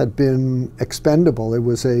spacecraft had been expendable. It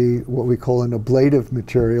was what we call an ablative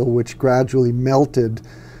material, which gradually melted.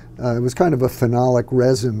 It was kind of a phenolic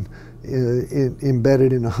resin,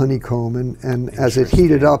 embedded in a honeycomb, and as it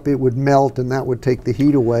heated up, it would melt, and that would take the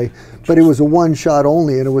heat away. But it was a one-shot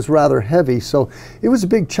only, and it was rather heavy, so it was a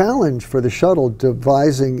big challenge for the shuttle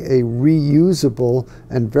devising a reusable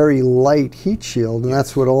and very light heat shield, and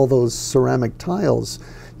that's what all those ceramic tiles,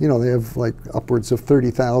 you know, they have like upwards of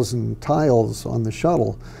 30,000 tiles on the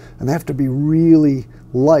shuttle, and they have to be really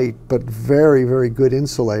light but very, very good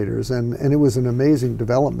insulators, and it was an amazing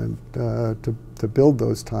development to build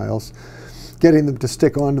those tiles. Getting them to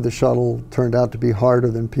stick onto the shuttle turned out to be harder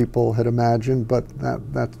than people had imagined, but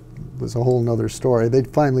that was a whole nother story. They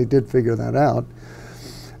finally did figure that out,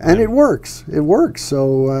 and it works. It works.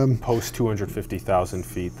 So post 250,000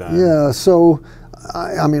 feet then. Yeah. So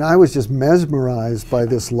I mean, I was just mesmerized by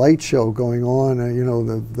this light show going on. You know,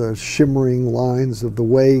 the shimmering lines of the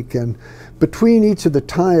wake, and between each of the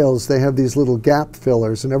tiles, they have these little gap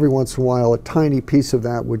fillers, and every once in a while, a tiny piece of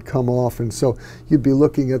that would come off, and so you'd be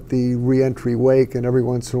looking at the re-entry wake, and every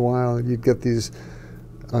once in a while, you'd get these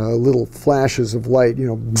little flashes of light, you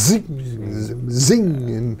know, zing, zing,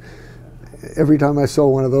 and every time I saw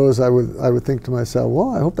one of those, I would think to myself, well,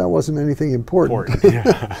 I hope that wasn't anything important.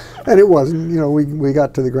 Yeah. And it wasn't. You know, we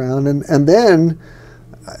got to the ground, and then,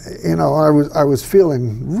 you know, I was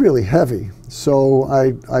feeling really heavy. So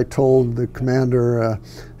I told the commander,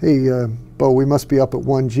 hey, Bo, we must be up at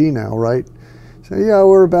 1G now, right? So yeah,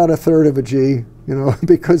 we're about a third of a G, you know,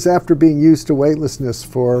 because after being used to weightlessness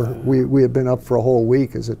we had been up for a whole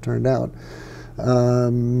week, as it turned out.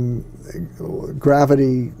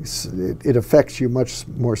 Gravity, it affects you much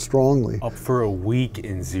more strongly. Up for a week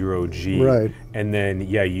in 0G, right? And then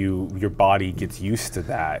yeah, your body gets used to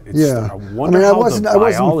that. It's, yeah, I wonder how the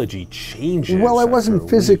biology changes. Well, I wasn't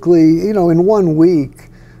physically, you know, in 1 week,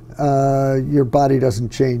 your body doesn't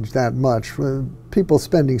change that much. People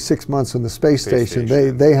spending 6 months on the space station,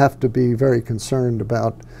 they have to be very concerned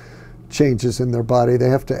about changes in their body. They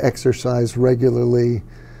have to exercise regularly.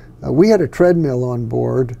 We had a treadmill on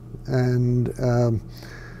board, and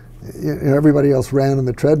you know, everybody else ran on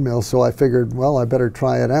the treadmill, so I figured, well, I better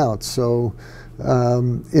try it out. So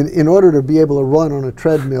in order to be able to run on a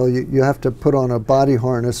treadmill, you have to put on a body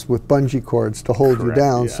harness with bungee cords to hold you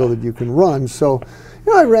down so that you can run. So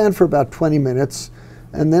you know, I ran for about 20 minutes,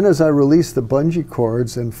 and then as I released the bungee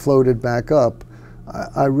cords and floated back up,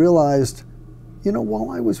 I realized, you know, while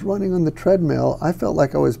I was running on the treadmill, I felt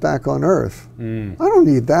like I was back on Earth. I don't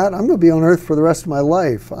need that. I'm going to be on Earth for the rest of my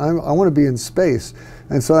life. I want to be in space.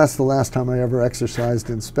 And so that's the last time I ever exercised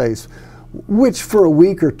in space, which for a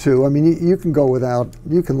week or two, I mean, you can go without,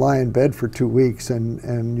 you can lie in bed for 2 weeks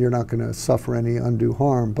and you're not going to suffer any undue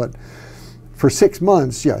harm. But for 6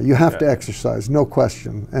 months, yeah, you have to exercise, no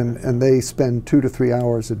question. And they spend 2 to 3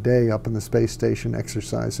 hours a day up in the space station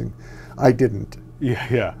exercising. I didn't.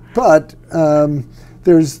 Yeah. But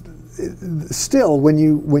there's still, when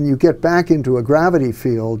you get back into a gravity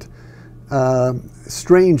field,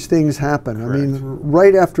 strange things happen. Correct. I mean,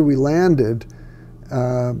 right after we landed.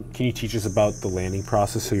 Can you teach us about the landing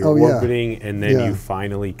process? So you're orbiting, and then you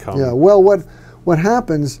finally come. Yeah. Well, what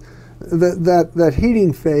happens? That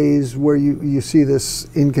heating phase where you see this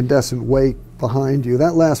incandescent wake behind you,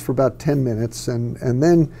 that lasts for about 10 minutes, and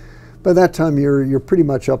then by that time you're pretty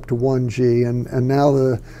much up to 1G, and now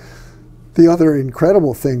the other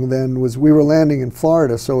incredible thing then was we were landing in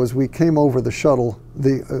Florida, so as we came over the shuttle,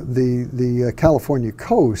 the California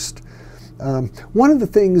coast, one of the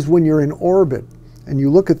things when you're in orbit and you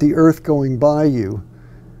look at the Earth going by you,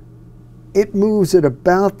 it moves at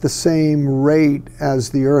about the same rate as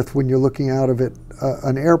the Earth when you're looking out of it,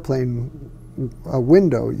 an airplane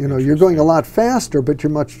window. You know, you're going a lot faster, but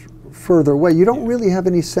you're much further away. You don't really have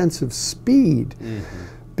any sense of speed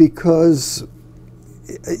because,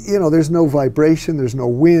 you know, there's no vibration, there's no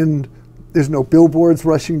wind, there's no billboards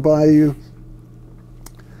rushing by you.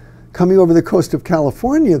 Coming over the coast of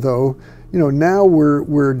California, though, you know, now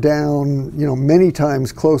we're down, you know, many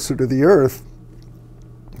times closer to the Earth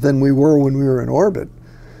than we were when we were in orbit.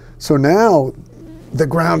 So now the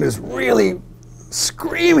ground is really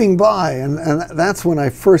screaming by, and that's when I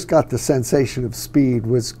first got the sensation of speed,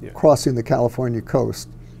 was crossing the California coast.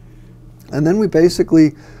 And then we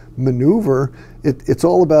basically maneuver. It's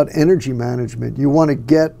all about energy management. You want to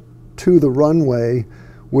get to the runway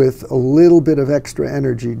with a little bit of extra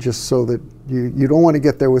energy, just so that you don't want to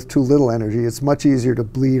get there with too little energy. It's much easier to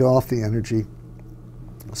bleed off the energy.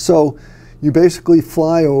 So you basically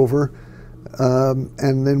fly over,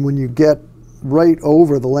 and then when you get right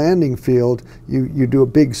over the landing field, you do a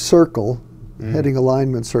big circle, heading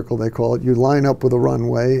alignment circle they call it. You line up with a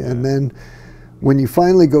runway, and then when you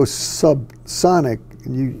finally go subsonic,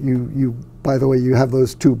 by the way, you have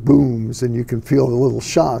those two booms, and you can feel a little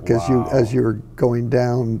shock as you're going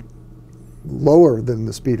down lower than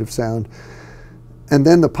the speed of sound. And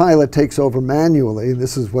then the pilot takes over manually.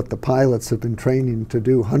 This is what the pilots have been training to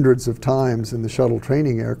do hundreds of times in the shuttle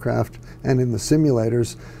training aircraft and in the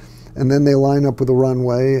simulators. And then they line up with the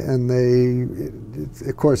runway, and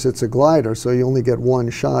of course it's a glider, so you only get one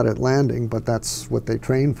shot at landing, but that's what they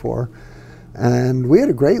train for. And we had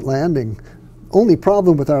a great landing. Only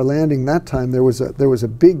problem with our landing that time, there was a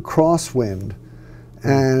big crosswind,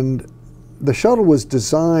 and the shuttle was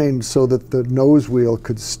designed so that the nose wheel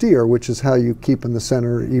could steer, which is how you keep in the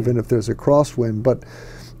center even if there's a crosswind. But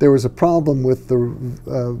there was a problem with the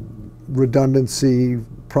redundancy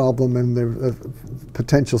problem and the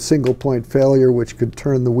potential single point failure, which could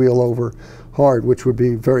turn the wheel over hard, which would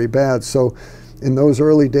be very bad. So in those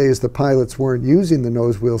early days, the pilots weren't using the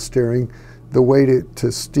nose wheel steering. The way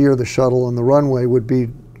to steer the shuttle on the runway would be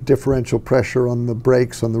differential pressure on the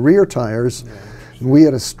brakes on the rear tires. Yeah. And we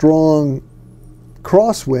had a strong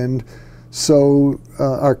crosswind, so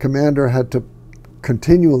our commander had to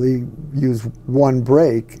continually use one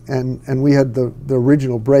brake, and we had the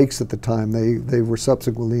original brakes at the time. They were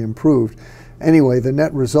subsequently improved. Anyway, the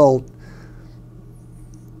net result,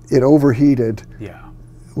 it overheated,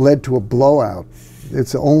 led to a blowout.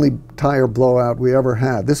 It's the only tire blowout we ever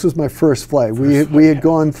had. This was my first flight. We had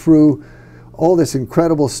gone through all this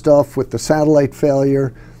incredible stuff with the satellite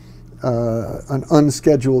failure, an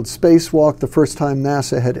unscheduled spacewalk, the first time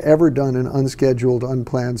NASA had ever done an unscheduled,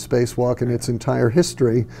 unplanned spacewalk in its entire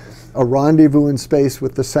history, a rendezvous in space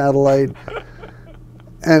with the satellite.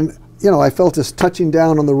 And, you know, I felt us touching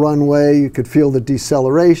down on the runway. You could feel the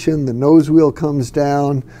deceleration, the nose wheel comes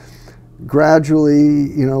down.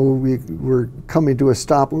 Gradually, you know, we were coming to a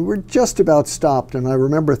stop. We were just about stopped, and I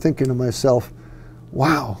remember thinking to myself,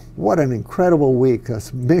 wow, what an incredible week, a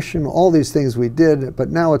mission, all these things we did, but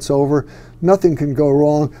now it's over. Nothing can go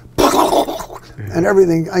wrong. And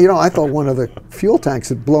everything, you know, I thought one of the fuel tanks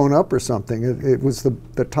had blown up or something. It was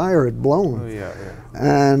the tire had blown.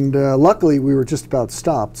 And luckily, we were just about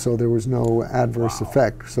stopped, so there was no adverse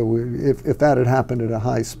effect. So if that had happened at a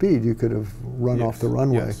high speed, you could have run off the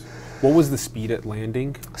runway. What was the speed at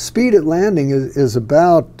landing? Speed at landing is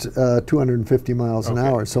about 250 miles an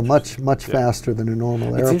hour, so much faster than a normal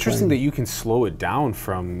airplane. It's interesting that you can slow it down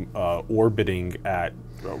from orbiting at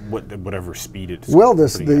whatever speed it's. Well,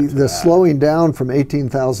 the slowing down from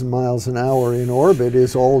 18,000 miles an hour in orbit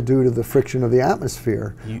is all due to the friction of the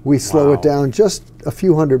atmosphere. We slow it down just a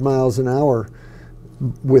few hundred miles an hour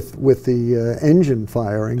with the engine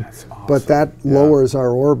firing. That's awesome. But that lowers our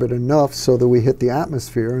orbit enough so that we hit the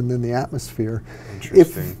atmosphere, and then the atmosphere.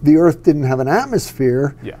 If the Earth didn't have an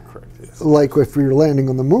atmosphere, like if we were landing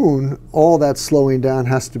on the moon, all that slowing down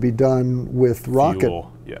has to be done with rocket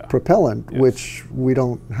propellant, which we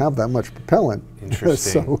don't have that much propellant.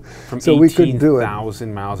 Interesting. so we couldn't do it.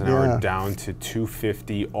 18,000 miles an hour down to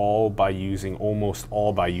 250, almost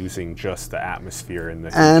all by using just the atmosphere and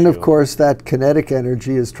the And of course, that kinetic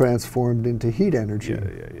energy is transformed into heat energy.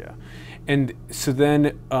 And so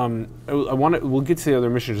then we'll get to the other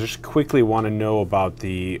missions. Just quickly want to know about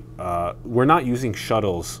the we're not using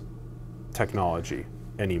shuttles technology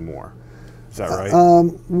anymore. Is that right?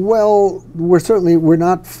 Well, we're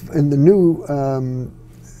not in the new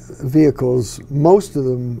vehicles. Most of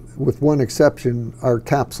them, with one exception, are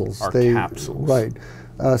capsules. Capsules.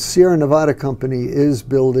 Right. Sierra Nevada company is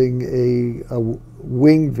building a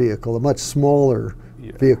winged vehicle, a much smaller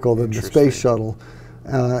vehicle than the space shuttle.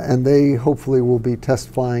 And they hopefully will be test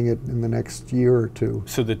flying it in the next year or two.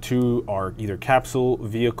 So the two are either capsule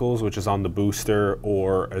vehicles, which is on the booster,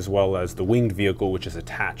 or as well as the winged vehicle, which is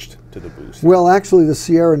attached to the booster. Well, actually, the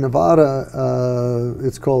Sierra Nevada,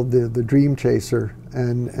 it's called the Dream Chaser,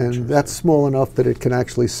 and that's small enough that it can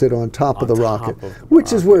actually sit on top of the rocket,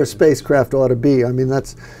 which is where a spacecraft ought to be. I mean,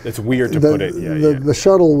 it's weird to put it. The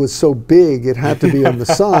shuttle was so big, it had to be on the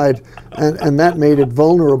side, and that made it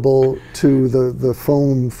vulnerable to the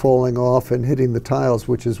foam falling off and hitting the tiles,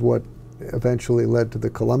 which is what eventually led to the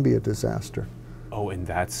Columbia disaster. Oh, and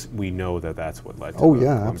we know that's what led to the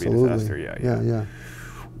Columbia disaster. Yeah.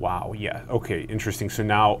 Wow, okay, interesting. So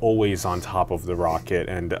now always on top of the rocket,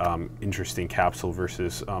 and interesting capsule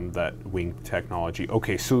versus that wing technology.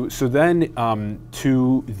 Okay, so then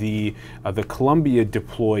to the Columbia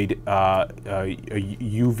deployed a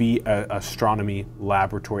UV astronomy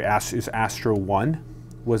laboratory. Is Astro 1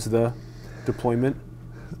 was the deployment?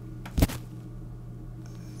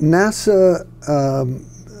 NASA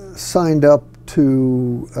signed up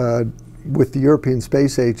with the European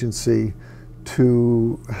Space Agency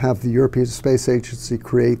to have the European Space Agency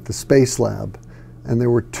create the Space Lab. And there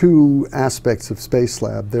were two aspects of Space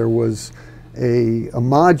Lab. There was a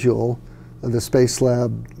module of the Space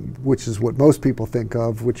Lab, which is what most people think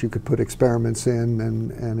of, which you could put experiments in,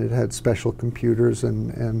 and it had special computers,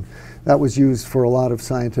 and that was used for a lot of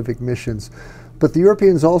scientific missions. But the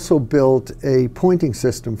Europeans also built a pointing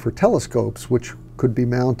system for telescopes, which could be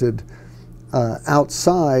mounted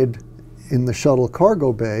outside in the shuttle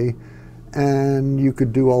cargo bay, and you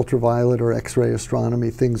could do ultraviolet or X-ray astronomy,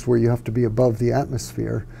 things where you have to be above the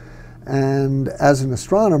atmosphere. And as an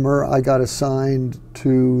astronomer, I got assigned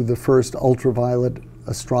to the first ultraviolet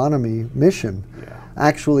astronomy mission. Yeah.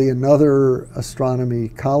 Actually, another astronomy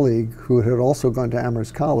colleague who had also gone to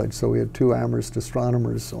Amherst College, so we had two Amherst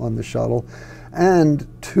astronomers on the shuttle, and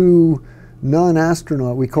two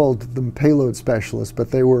non-astronaut, we called them payload specialists, but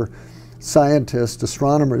they were scientists,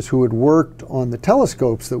 astronomers who had worked on the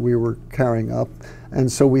telescopes that we were carrying up,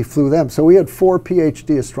 and so we flew them. So we had 4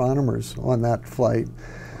 PhD astronomers on that flight.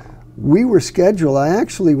 We were scheduled, I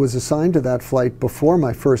actually was assigned to that flight before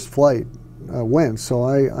my first flight went, so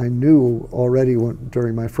I knew already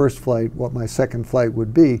during my first flight what my second flight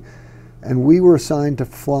would be. And we were assigned to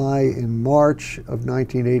fly in March of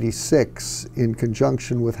 1986 in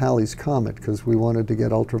conjunction with Halley's Comet, because we wanted to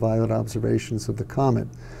get ultraviolet observations of the comet.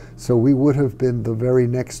 So we would have been the very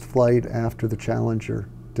next flight after the Challenger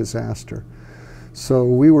disaster. So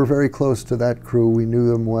we were very close to that crew. We knew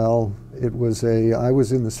them well. I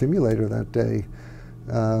was in the simulator that day.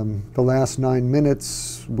 The last 9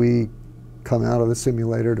 minutes, we come out of the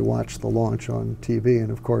simulator to watch the launch on TV,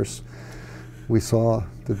 and of course, we saw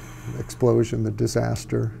the explosion, the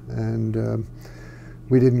disaster, and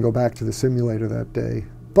we didn't go back to the simulator that day.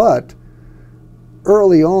 But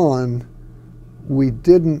early on, we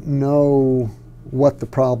didn't know what the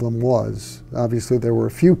problem was. Obviously, there were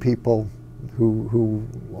a few people who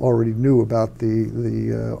already knew about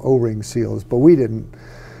the O-ring seals, but we didn't.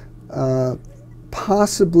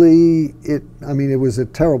 Possibly, it was a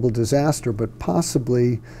terrible disaster, but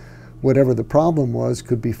possibly whatever the problem was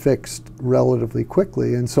could be fixed relatively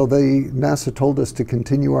quickly. And so NASA told us to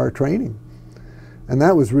continue our training. And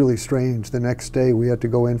that was really strange. The next day we had to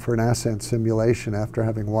go in for an ascent simulation after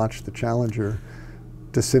having watched the Challenger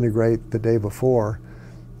disintegrate the day before.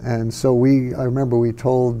 And so I remember we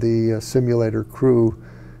told the simulator crew,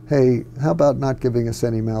 hey, how about not giving us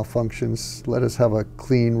any malfunctions? Let us have a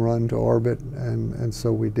clean run to orbit, and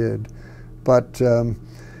so we did. But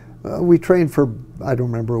we trained for, I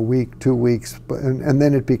don't remember, a week, 2 weeks, and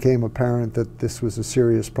then it became apparent that this was a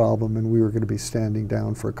serious problem and we were going to be standing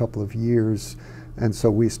down for a couple of years, and so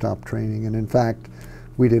we stopped training. And in fact,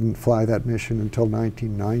 we didn't fly that mission until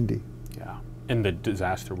 1990. Yeah, and the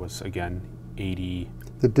disaster was, again, 80...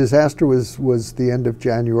 The disaster was the end of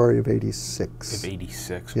January of '86. Of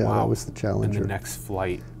 '86, yeah, wow. That was the Challenger. And the next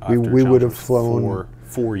flight we would have flown...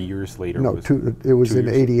 4 years later. No, it was in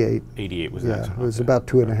 '88. '88 was that. that. Yeah, it was about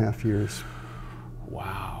 2.5 years.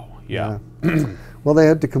 Wow, yeah. Well, they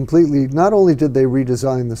had to completely, not only did they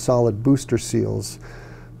redesign the solid booster seals,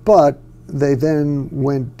 but they then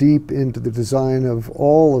went deep into the design of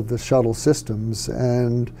all of the shuttle systems,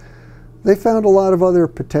 and they found a lot of other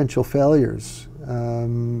potential failures,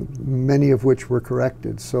 many of which were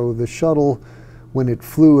corrected. So the shuttle, when it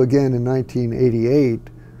flew again in 1988,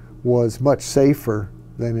 was much safer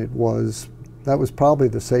than it was. That was probably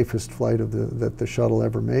the safest flight that the shuttle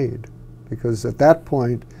ever made, because at that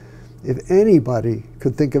point, if anybody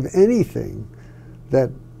could think of anything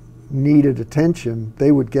that needed attention,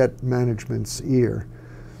 they would get management's ear.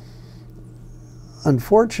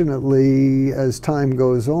 Unfortunately, as time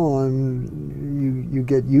goes on, you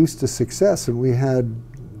get used to success, and we had,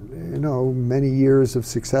 many years of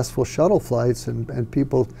successful shuttle flights, and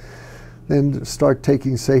people then start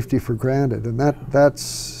taking safety for granted, and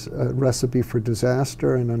that's a recipe for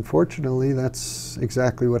disaster. And unfortunately, that's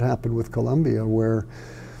exactly what happened with Columbia, where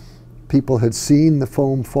people had seen the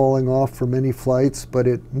foam falling off for many flights, but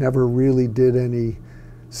it never really did any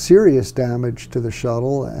serious damage to the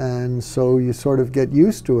shuttle, and so you sort of get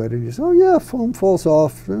used to it, and you say, oh yeah, foam falls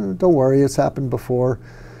off, don't worry, it's happened before,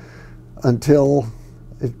 until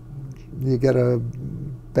you get a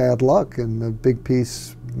bad luck and the big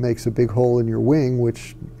piece makes a big hole in your wing,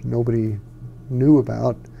 which nobody knew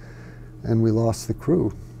about, and we lost the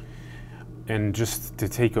crew. And just to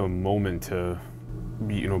take a moment to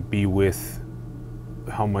be with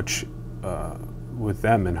how much with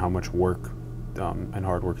them, and how much work and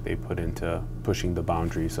hard work they put into pushing the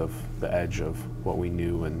boundaries of the edge of what we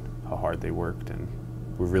knew, and how hard they worked, and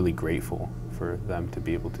we're really grateful for them to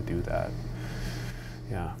be able to do that.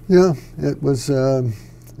 Yeah. Yeah, it was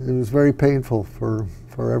very painful for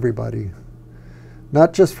everybody.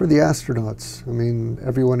 not just for the astronauts. I mean,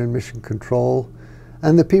 everyone in mission control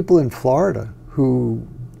and the people in Florida who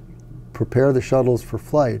prepare the shuttles for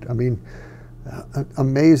flight. I mean, an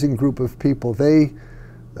amazing group of people. The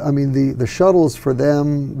shuttles for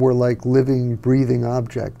them were like living, breathing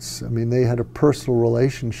objects. I mean, they had a personal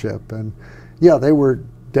relationship, and yeah, they were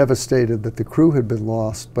devastated that the crew had been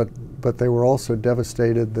lost, but they were also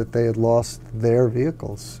devastated that they had lost their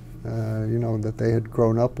vehicles, you know, that they had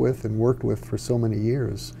grown up with and worked with for so many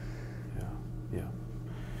years. Yeah, yeah.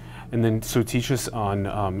 And then, so teach us on,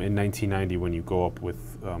 in 1990 when you go up with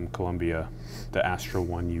Columbia, the Astro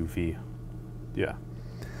 1 UV. Yeah.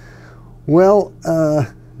 Well,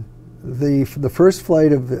 the first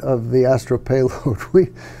flight of the Astro payload,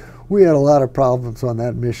 we had a lot of problems on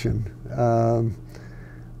that mission.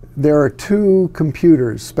 There are two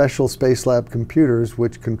computers, special Space Lab computers,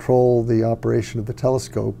 which control the operation of the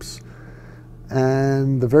telescopes.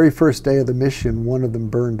 And the very first day of the mission, one of them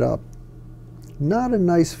burned up. Not a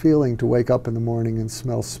nice feeling to wake up in the morning and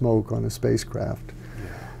smell smoke on a spacecraft.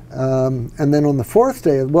 And then on the fourth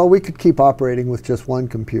day, well, we could keep operating with just one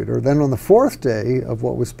computer. Then on the fourth day of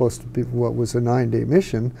what was supposed to be, what was a 9-day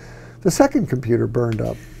mission, the second computer burned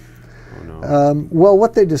up. Oh, no. Well,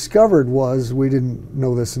 what they discovered was, we didn't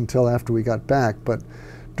know this until after we got back, but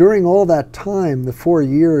during all that time, the 4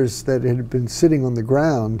 years that it had been sitting on the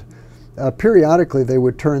ground, periodically they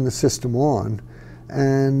would turn the system on,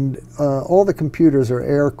 and all the computers are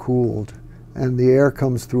air-cooled. And the air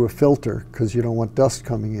comes through a filter because you don't want dust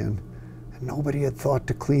coming in. And nobody had thought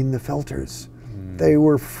to clean the filters. They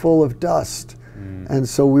were full of dust. And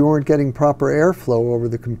so we weren't getting proper airflow over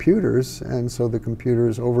the computers, and so the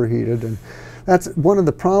computers overheated. And that's one of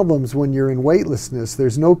the problems when you're in weightlessness.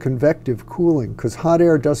 There's no convective cooling because hot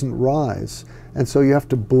air doesn't rise. And so you have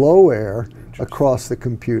to blow air across the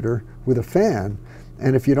computer with a fan.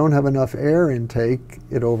 And if you don't have enough air intake,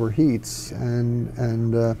 it overheats.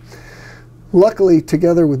 Luckily,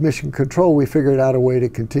 together with Mission Control, we figured out a way to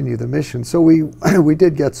continue the mission. So we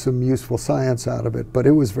did get some useful science out of it, but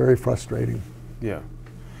it was very frustrating. Yeah.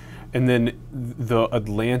 And then the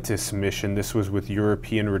Atlantis mission, this was with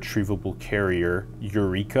European Retrievable Carrier,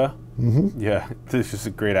 Eureka. Yeah, this is a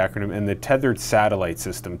great acronym. And the Tethered Satellite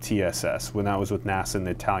System, TSS, when that was with NASA and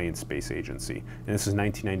the Italian Space Agency. And this is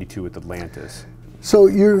 1992 with Atlantis. So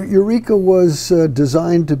Eureka was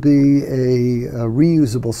designed to be a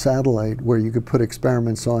reusable satellite where you could put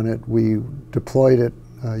experiments on it. We deployed it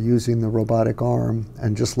using the robotic arm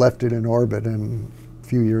and just left it in orbit, and a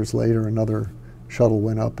few years later another shuttle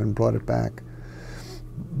went up and brought it back.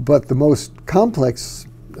 But the most complex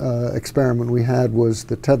experiment we had was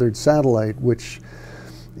the tethered satellite, which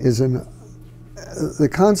is the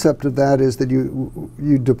concept of that is that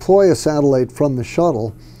you deploy a satellite from the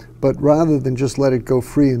shuttle, but rather than just let it go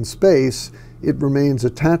free in space, it remains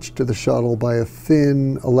attached to the shuttle by a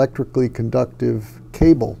thin, electrically conductive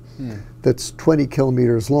cable that's 20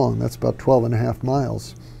 kilometers long. That's about 12.5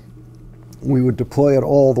 miles. We would deploy it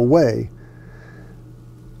all the way.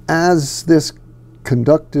 As this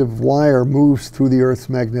conductive wire moves through the Earth's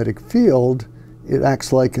magnetic field, it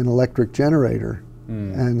acts like an electric generator.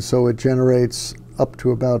 And so it generates up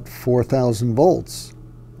to about 4,000 volts.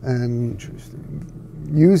 And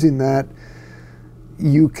using that,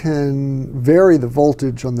 you can vary the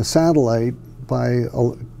voltage on the satellite by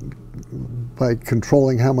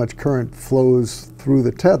controlling how much current flows through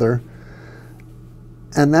the tether.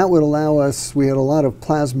 And that would allow us, we had a lot of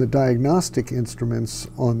plasma diagnostic instruments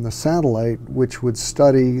on the satellite, which would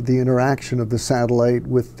study the interaction of the satellite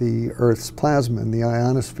with the Earth's plasma in the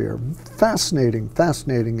ionosphere. Fascinating,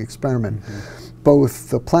 fascinating experiment. Both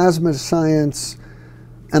the plasma science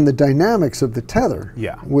and the dynamics of the tether,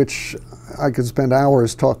 which I could spend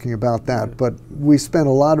hours talking about that, but we spent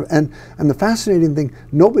a lot of, and the fascinating thing,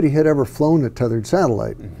 nobody had ever flown a tethered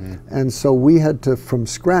satellite. And so we had to, from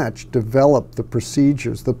scratch, develop the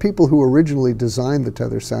procedures. The people who originally designed the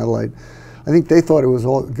tethered satellite, I think they thought it was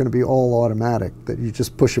all going to be all automatic, that you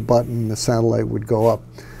just push a button and the satellite would go up.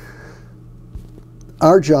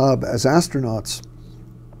 Our job as astronauts,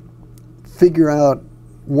 figure out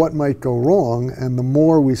what might go wrong, and the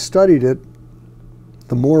more we studied it,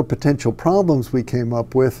 the more potential problems we came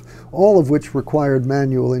up with, all of which required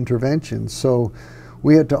manual intervention. So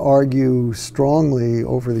we had to argue strongly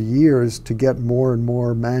over the years to get more and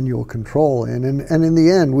more manual control in, and in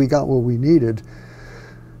the end we got what we needed.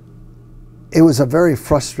 It was a very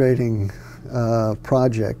frustrating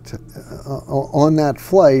project. On that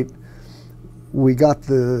flight, we got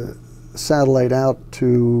the satellite out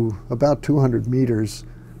to about 200 meters,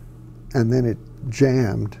 and then it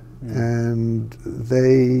jammed, and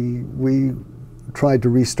we tried to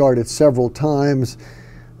restart it several times.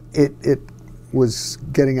 It was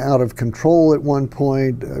getting out of control at one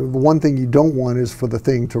point. The one thing you don't want is for the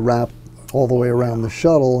thing to wrap all the way around the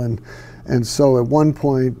shuttle, and so at one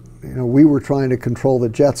point, we were trying to control the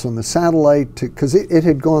jets on the satellite because it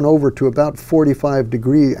had gone over to about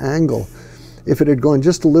 45-degree angle. If it had gone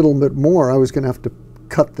just a little bit more, I was going to have to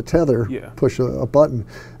cut the tether, push a button.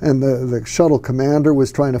 And the shuttle commander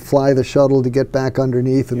was trying to fly the shuttle to get back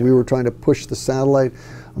underneath, and we were trying to push the satellite.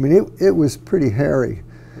 I mean, it was pretty hairy.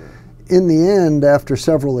 In the end, after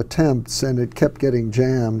several attempts, and it kept getting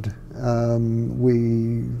jammed,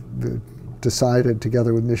 we decided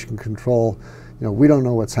together with Mission Control, we don't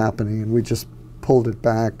know what's happening, and we just pulled it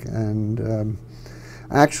back. And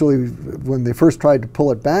actually, when they first tried to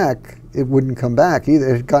pull it back, it wouldn't come back either.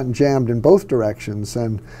 It had gotten jammed in both directions,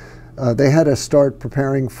 and they had to start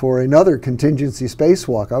preparing for another contingency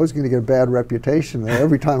spacewalk. I was going to get a bad reputation there.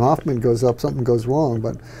 Every time Hoffman goes up, something goes wrong.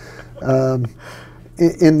 But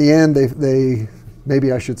in the end, they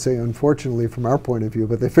maybe I should say unfortunately from our point of view,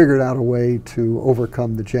 but they figured out a way to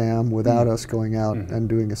overcome the jam without us going out and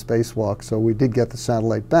doing a spacewalk. So we did get the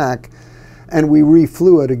satellite back, and we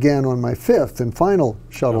reflew it again on my 5th and final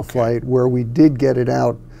shuttle flight, where we did get it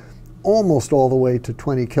out almost all the way to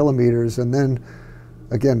 20 kilometers, and then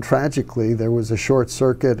again, tragically, there was a short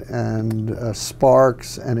circuit and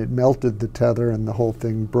sparks, and it melted the tether, and the whole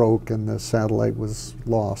thing broke, and the satellite was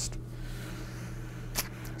lost.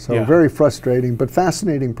 So very frustrating, but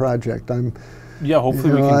fascinating project.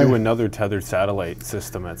 Hopefully we can do another tethered satellite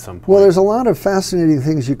system at some point. Well, there's a lot of fascinating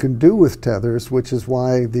things you can do with tethers, which is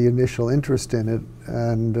why the initial interest in it.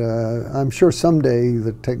 And I'm sure someday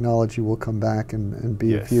the technology will come back and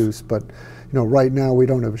be of use. But right now we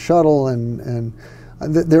don't have a shuttle, and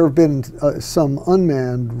there have been some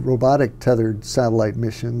unmanned robotic tethered satellite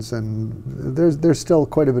missions, and there's still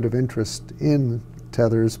quite a bit of interest in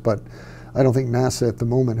tethers, but I don't think NASA at the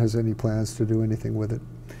moment has any plans to do anything with it.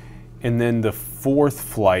 And then the 4th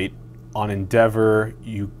flight on Endeavour,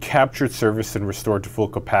 you captured, serviced, and restored to full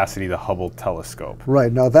capacity the Hubble telescope.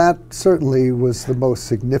 Right. Now that certainly was the most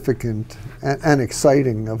significant and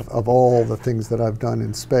exciting of all the things that I've done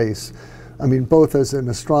in space. I mean, both as an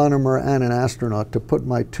astronomer and an astronaut, to put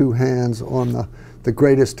my 2 hands on the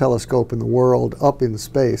greatest telescope in the world up in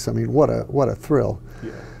space. I mean, what a thrill.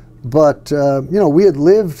 Yeah. But we had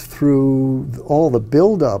lived through all the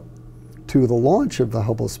buildup to the launch of the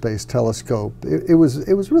Hubble Space Telescope. It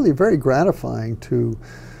was really very gratifying to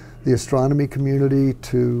the astronomy community,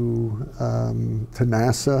 to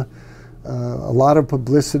NASA. A lot of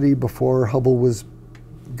publicity before Hubble was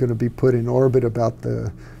going to be put in orbit about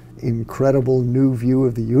the incredible new view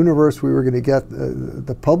of the universe we were going to get.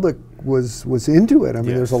 The public was into it. I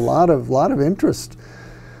mean, there's a lot of interest.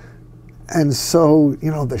 And so,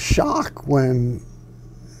 the shock when,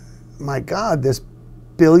 my God, this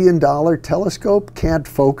billion-dollar telescope can't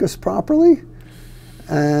focus properly.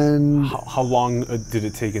 And how long did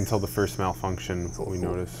it take until the first malfunction we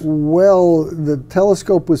noticed? Well, the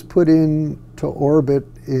telescope was put into orbit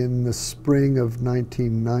in the spring of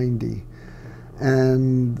 1990.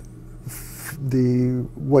 And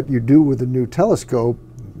what you do with a new telescope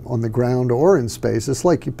on the ground or in space, it's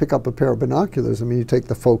like you pick up a pair of binoculars. I mean, you take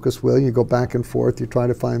the focus wheel, you go back and forth, you try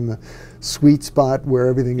to find the sweet spot where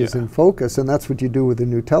everything is in focus, and that's what you do with a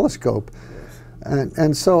new telescope.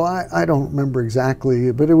 And so I don't remember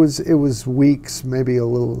exactly, but it was weeks, maybe a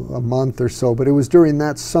month or so, but it was during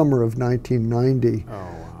that summer of 1990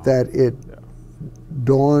 that it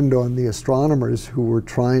dawned on the astronomers who were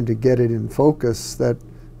trying to get it in focus that,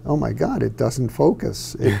 oh my God, it doesn't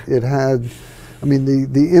focus. It had, I mean,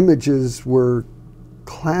 the images were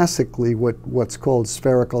classically what's called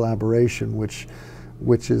spherical aberration, which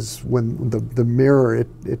is when the mirror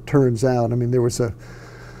it turns out. I mean, there was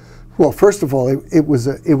well, first of all, it was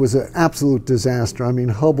an absolute disaster. I mean,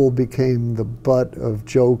 Hubble became the butt of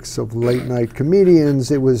jokes of late night comedians.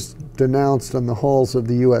 It was denounced on the halls of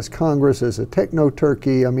the U.S. Congress as a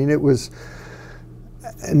techno-turkey. I mean, it was.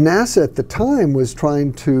 NASA at the time was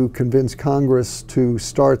trying to convince Congress to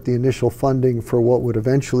start the initial funding for what would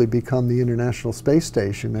eventually become the International Space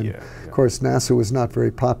Station. And of course, NASA was not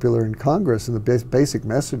very popular in Congress, and the basic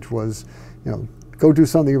message was, go do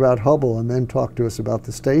something about Hubble and then talk to us about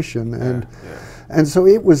the station. And so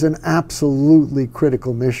it was an absolutely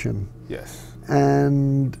critical mission. Yes.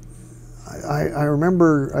 And I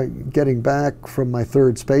remember getting back from my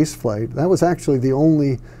 3rd space flight. That was actually the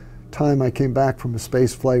only time I came back from a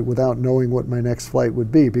space flight without knowing what my next flight would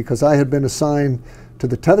be, because I had been assigned to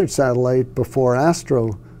the tethered satellite before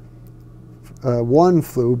Astro 1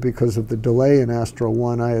 flew, because of the delay in Astro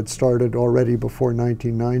 1, I had started already before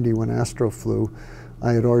 1990 when Astro flew.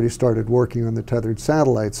 I had already started working on the tethered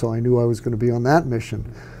satellite, so I knew I was going to be on that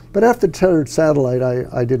mission. But after tethered satellite,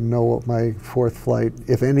 I didn't know what my 4th flight,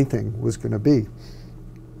 if anything, was going to be.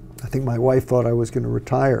 I think my wife thought I was going to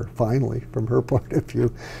retire, finally, from her point of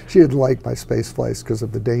view. She didn't like my space flights because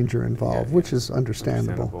of the danger involved, which is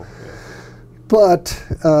understandable. Yeah. But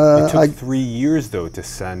it took 3 years, though, to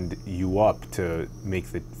send you up to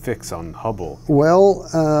make the fix on Hubble. Well,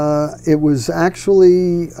 it was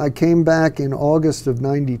actually, I came back in August of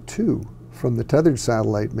 '92 from the tethered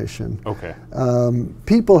satellite mission. Okay.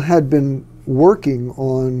 People had been working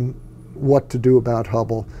on what to do about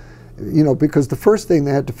Hubble, you know, because the first thing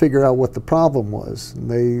they had to figure out what the problem was.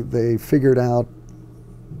 And they figured out,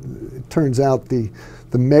 it turns out the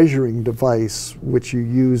measuring device which you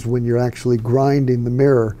use when you're actually grinding the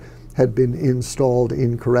mirror had been installed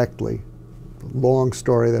incorrectly. Long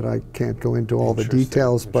story that I can't go into all the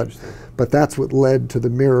details, but that's what led to the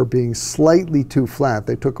mirror being slightly too flat.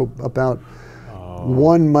 They took about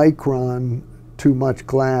 1 micron too much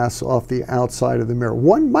glass off the outside of the mirror.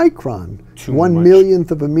 1 micron,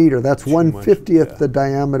 1/1,000,000th of a meter. That's 1/50th the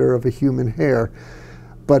diameter of a human hair.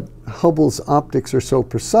 But Hubble's optics are so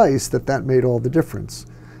precise that that made all the difference.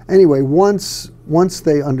 Anyway, once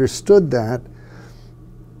they understood that,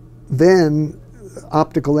 then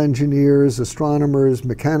optical engineers, astronomers,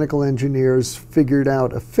 mechanical engineers figured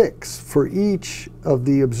out a fix. For each of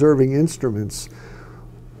the observing instruments,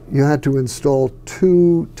 you had to install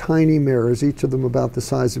 2 tiny mirrors, each of them about the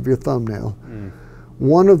size of your thumbnail.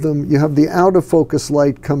 One of them, you have the out of focus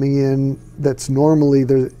light coming in that's normally,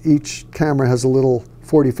 each camera has a little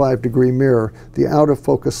 45-degree mirror. The out of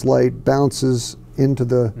focus light bounces into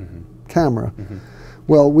the camera.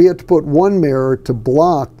 Well, we had to put 1 mirror to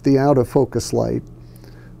block the out of focus light,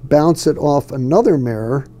 bounce it off another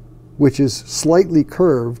mirror, which is slightly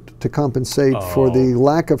curved to compensate for the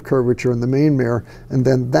lack of curvature in the main mirror, and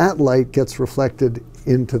then that light gets reflected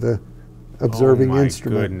into the observing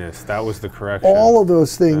instrument. Oh my goodness, that was the correction. All of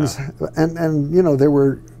those things, and you know, there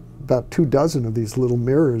were about 24 of these little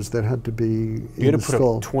mirrors that had to be installed. You had to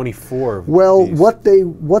put up 24 of Well, these.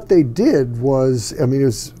 what they did was, I mean, it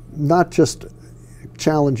was not just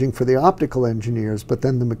challenging for the optical engineers, but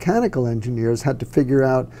then the mechanical engineers had to figure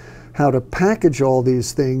out how to package all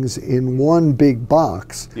these things in one big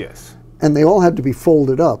box. Yes. And they all had to be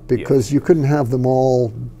folded up because you couldn't have them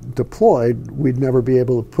all deployed. We'd never be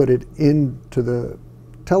able to put it into the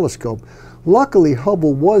telescope. Luckily,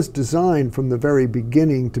 Hubble was designed from the very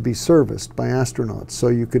beginning to be serviced by astronauts, so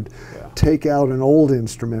you could take out an old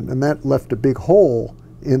instrument, and that left a big hole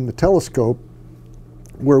in the telescope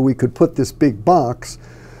where we could put this big box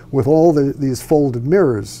with all these folded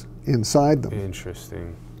mirrors inside them.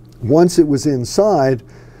 Interesting. Once it was inside,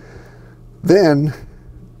 then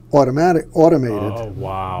automated. Oh,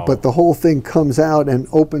 wow. But the whole thing comes out and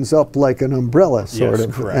opens up like an umbrella, sort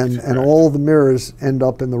of, correct. And all the mirrors end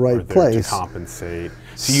up in the right place. To compensate.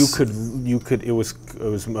 So you could it was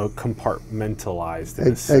compartmentalized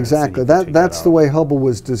in a sense, exactly. So that's the way Hubble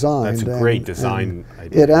was designed. That's a great design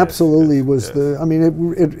idea. It absolutely was I mean,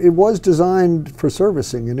 it was designed for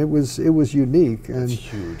servicing, and it was unique, and it's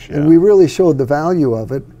huge. And we really showed the value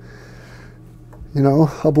of it. You know,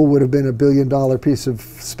 Hubble would have been a $1 billion piece of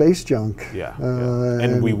space junk.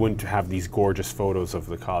 And we wouldn't have these gorgeous photos of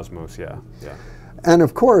the cosmos. And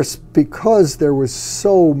of course, because there was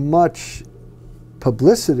so much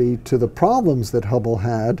publicity to the problems that Hubble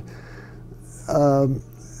had,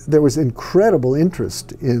 there was incredible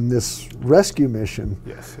interest in this rescue mission.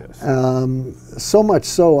 So much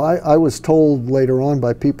so, I was told later on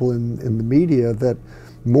by people in the media that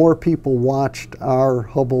more people watched our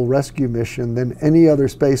Hubble rescue mission than any other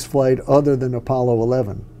space flight other than Apollo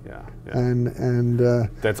 11. And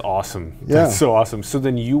that's awesome. That's so awesome. So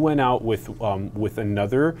then you went out with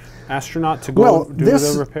another astronaut to go do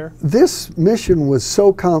the repair? This mission was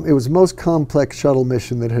it was the most complex shuttle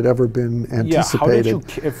mission that had ever been anticipated. How did you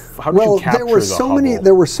capture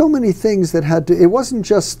there were so many things that had to. It wasn't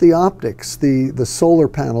just the optics. The solar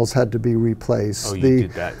panels had to be replaced. You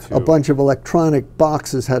did that too. A bunch of electronic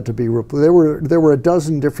boxes had to be replaced. There were a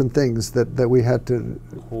dozen different things that we had to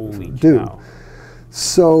do. Cow.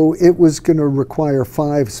 So it was going to require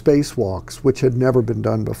 5 spacewalks, which had never been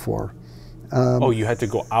done before. You had to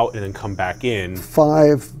go out and then come back in.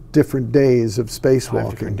 5 different days of spacewalking.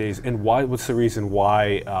 5 different days. And why? What's the reason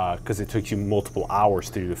why? Because it took you multiple hours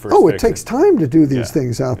to do the first. It takes time to do these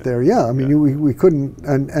things out there. I mean, we couldn't.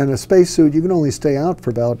 And a spacesuit, you can only stay out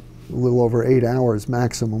for about a little over 8 hours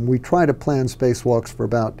maximum. We try to plan spacewalks for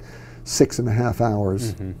about 6.5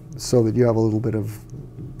 hours, so that you have a little bit of,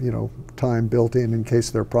 you know, time built in case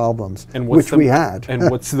there are problems, and which we had. And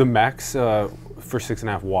what's the max for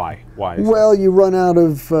 6.5? Why? Why? Well, you run out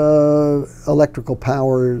of electrical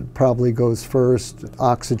power. Probably goes first.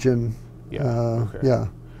 Oxygen. Yeah. Okay. Yeah.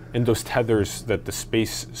 And those tethers that the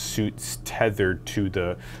space suits tethered to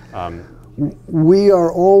the. We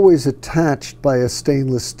are always attached by a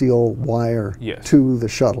stainless steel wire to the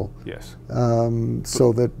shuttle. Yes.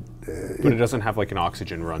 So that. But it doesn't have like an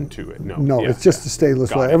oxygen run to it. No. No, it's just a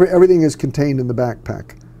stainless wire. Everything is contained in the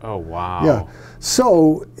backpack. Oh, wow. Yeah.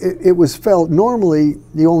 So it was felt, normally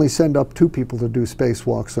you only send up 2 people to do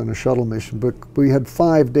spacewalks on a shuttle mission, but we had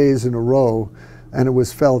 5 days in a row, and it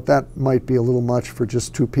was felt that might be a little much for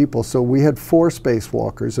just 2 people. So we had 4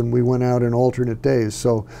 spacewalkers, and we went out in alternate days.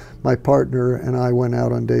 So my partner and I went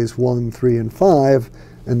out on days 1, 3, and 5,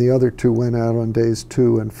 and the other 2 went out on days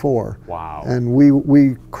 2 and 4. Wow. And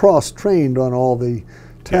we cross-trained on all the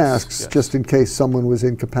tasks just in case someone was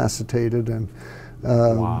incapacitated. And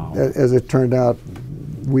wow. As it turned out,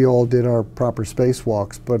 we all did our proper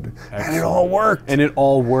spacewalks, and it all worked. And it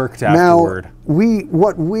all worked afterward.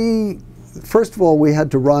 Now, first of all, we had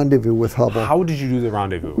to rendezvous with Hubble. How did you do the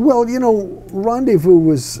rendezvous? Well, you know,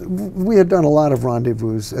 we had done a lot of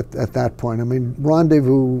rendezvous at that point. I mean,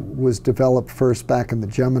 rendezvous was developed first back in the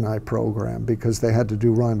Gemini program because they had to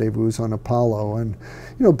do rendezvous on Apollo. And,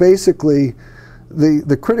 you know, basically,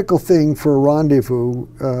 the critical thing for a rendezvous,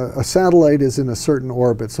 a satellite is in a certain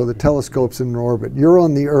orbit, so the telescope's in an orbit. You're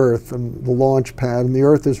on the Earth and the launch pad, and the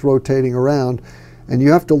Earth is rotating around, and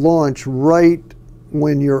you have to launch right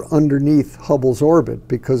when you're underneath Hubble's orbit,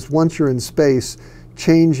 because once you're in space,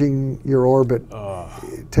 changing your orbit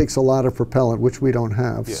takes a lot of propellant, which we don't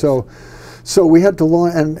have. Yes. So we had to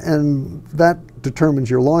launch, and that determines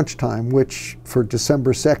your launch time, which for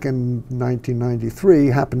December 2nd, 1993,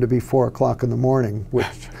 happened to be 4 o'clock in the morning, which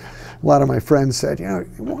a lot of my friends said, you know,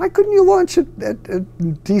 why couldn't you launch it at a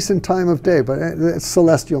decent time of day? But it's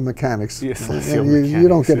celestial mechanics. Yes, you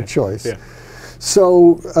don't get a choice. Yeah.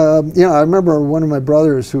 So, you know, I remember one of my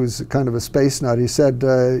brothers, who's kind of a space nut, he said,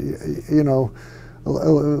 you know, a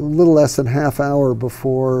little less than half hour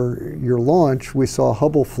before your launch, we saw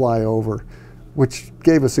Hubble fly over, which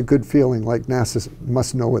gave us a good feeling, like NASA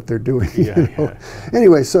must know what they're doing. Yeah, you know?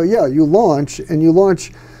 Anyway, so yeah, you launch, and you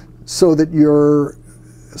launch so that you're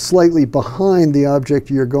slightly behind the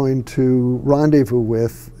object you're going to rendezvous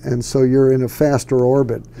with, and so you're in a faster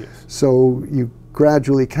orbit. Yes. So you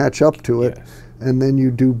gradually catch up to it. Yes. And then you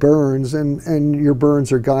do burns, and your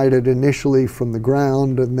burns are guided initially from the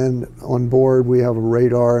ground, and then on board we have a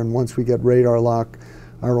radar, and once we get radar lock,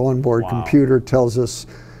 our onboard computer tells us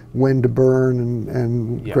when to burn,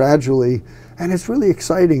 and gradually, and it's really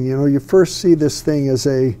exciting. You know, you first see this thing as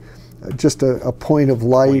just a point of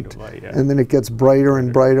light, and then it gets brighter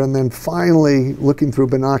and brighter, and then finally, looking through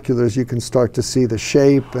binoculars, you can start to see the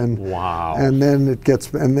shape, and and then it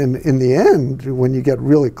gets, and then in the end, when you get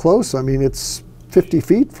really close, I mean, it's 50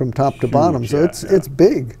 feet from top to bottom, so it's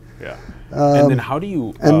big. Yeah. And then how do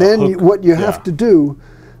you? And then what you have to do,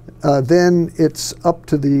 then it's up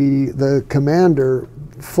to the commander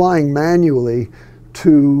flying manually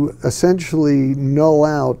to essentially null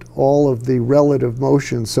out all of the relative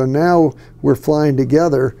motion. So now we're flying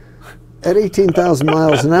together at 18,000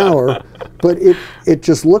 miles an hour, but it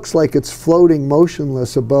just looks like it's floating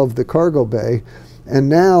motionless above the cargo bay. And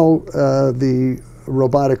now the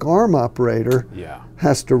robotic arm operator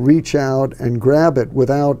has to reach out and grab it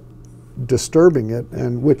without disturbing it,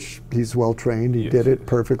 and which he's well trained, he did it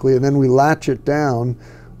perfectly. And then we latch it down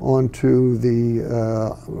onto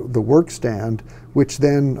the work stand, which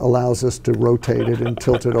then allows us to rotate it and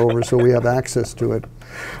tilt it over so we have access to it.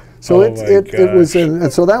 So it was,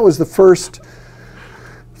 and so that was the first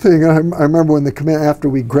thing. I remember when after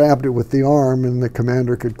we grabbed it with the arm, and the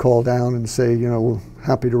commander could call down and say, you know,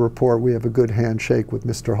 happy to report we have a good handshake with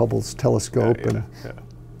Mr. Hubble's telescope.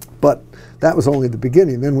 But that was only the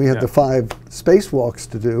beginning. Then we had the 5 spacewalks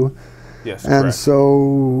to do. Yes, and correct.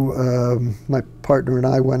 So my partner and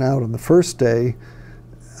I went out on the first day.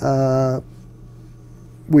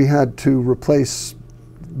 We had to replace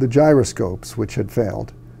the gyroscopes, which had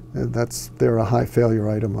failed. They're a high failure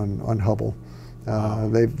item on Hubble.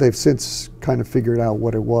 They've since kind of figured out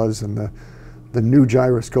what it was, and the new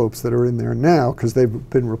gyroscopes that are in there now, because they've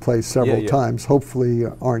been replaced several times, hopefully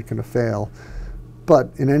aren't going to fail.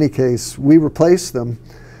 But in any case, we replaced them.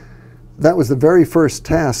 That was the very first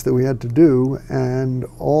task that we had to do, and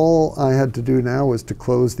all I had to do now was to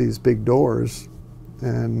close these big doors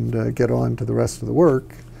and get on to the rest of the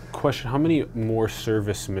work. question, how many more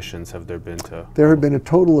service missions have there been to? There have been a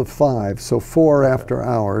total of 5, so 4 after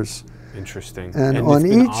ours. Interesting. And on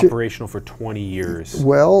it's been each operational for 20 years.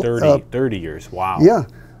 Well, 30 years. Wow. Yeah.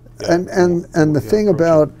 And the thing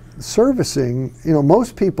about servicing, you know,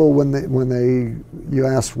 most people you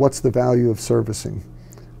ask what's the value of servicing?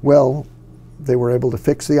 Well, they were able to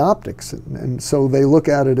fix the optics, and so they look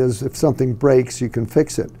at it as if something breaks, you can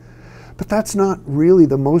fix it. But that's not really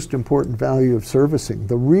the most important value of servicing.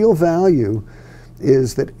 The real value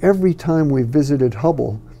is that every time we visited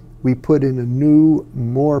Hubble, we put in a new,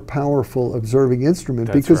 more powerful observing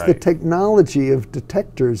instrument, because the technology of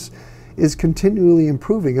detectors is continually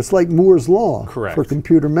improving. It's like Moore's Law for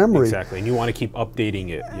computer memory. Exactly, and you want to keep updating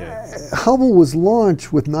it. Yeah. Hubble was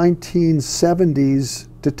launched with 1970s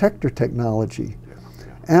detector technology.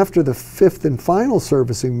 After the 5th and final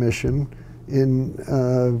servicing mission in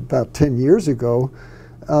about 10 years ago,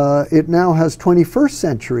 it now has 21st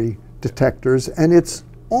century detectors, and it's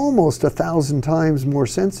almost 1,000 times more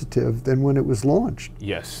sensitive than when it was launched.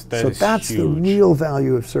 Yes, so that's huge. The real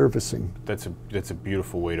value of servicing. That's a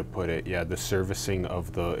beautiful way to put it. Yeah, the servicing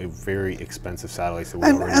of the very expensive satellites that we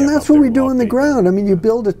and that's what we do on the ground. I mean, you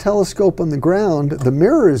build a telescope on the ground. The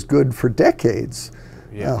mirror is good for decades,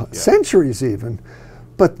 centuries even.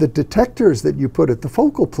 But the detectors that you put at the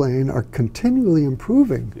focal plane are continually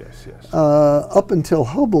improving. Yes, yes. Up until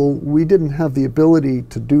Hubble, we didn't have the ability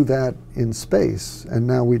to do that in space, and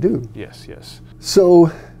now we do. Yes, yes.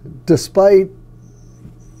 So, despite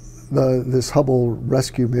this Hubble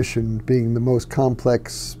rescue mission being the most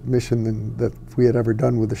complex mission that we had ever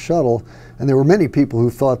done with a shuttle, and there were many people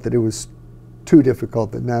who thought that it was too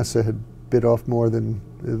difficult, that NASA had bit off more than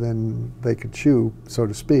they could chew, so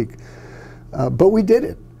to speak. But we did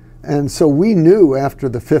it. And so we knew after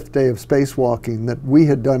the 5th day of spacewalking that we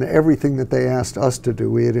had done everything that they asked us to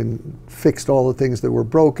do. We had fixed all the things that were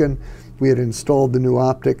broken. We had installed the new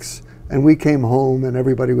optics. And we came home and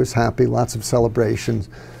everybody was happy, lots of celebrations.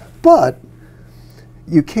 But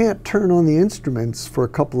you can't turn on the instruments for a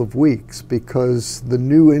couple of weeks, because the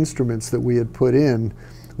new instruments that we had put in,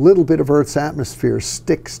 a little bit of Earth's atmosphere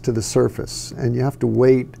sticks to the surface. And you have to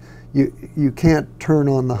wait. You can't turn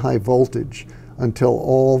on the high voltage until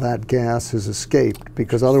all that gas has escaped,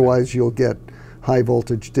 because otherwise you'll get high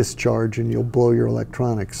voltage discharge and you'll blow your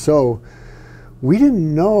electronics. So we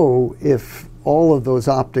didn't know if all of those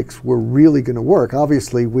optics were really going to work.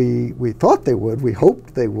 Obviously we thought they would, we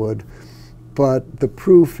hoped they would, but the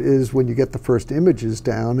proof is when you get the first images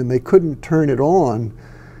down, and they couldn't turn it on.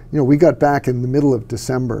 You know, we got back in the middle of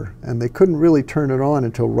December, and they couldn't really turn it on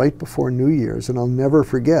until right before New Year's. And I'll never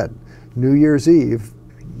forget, New Year's Eve,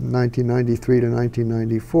 1993 to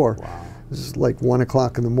 1994. Wow. This is like 1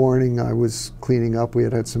 o'clock in the morning. I was cleaning up. We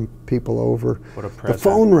had some people over. What a present. The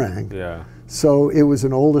phone rang. Yeah. So it was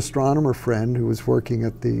an old astronomer friend who was working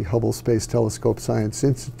at the Hubble Space Telescope Science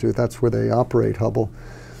Institute. That's where they operate Hubble.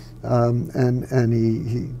 And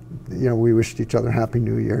he, you know, we wished each other Happy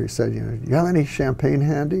New Year. He said, you know, you have any champagne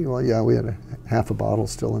handy? Well, yeah, we had half a bottle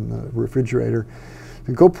still in the refrigerator.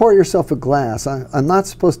 And go pour yourself a glass. I'm not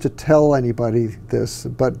supposed to tell anybody this,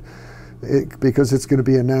 but because it's going to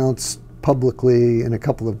be announced publicly in a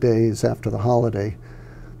couple of days after the holiday.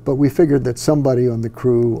 But we figured that somebody on the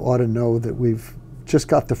crew ought to know that we've just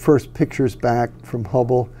got the first pictures back from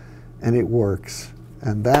Hubble, and it works.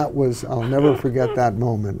 And that was, I'll never forget that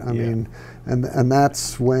moment. I mean, and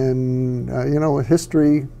that's when, you know,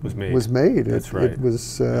 history was made. That's right. It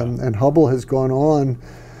was, and Hubble has gone on,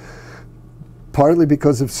 partly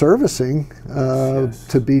because of servicing,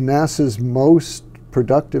 to be NASA's most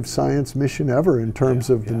productive science mission ever in terms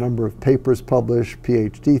of the number of papers published,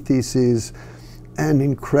 PhD theses, and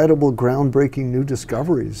incredible groundbreaking new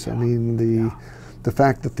discoveries. I mean, the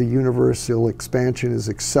fact that the universal expansion is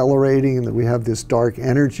accelerating, and that we have this dark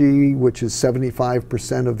energy, which is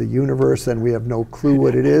 75% of the universe, and we have no clue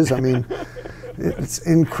what it is. I mean, it's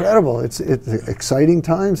incredible. It's exciting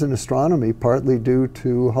times in astronomy, partly due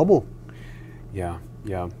to Hubble. Yeah,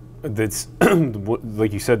 yeah. That's,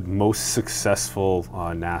 like you said, most successful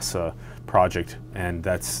NASA project, and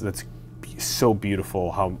that's so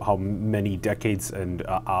beautiful how many decades and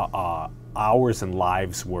hours and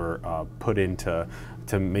lives were put into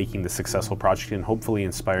making the successful project, and hopefully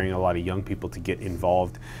inspiring a lot of young people to get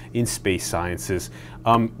involved in space sciences.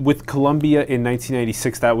 With Columbia in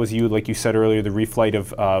 1996, that was you, like you said earlier, the reflight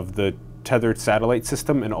of the tethered satellite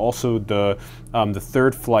system, and also the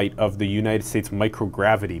third flight of the United States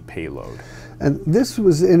microgravity payload. And this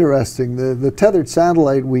was interesting. The tethered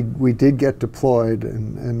satellite we did get deployed,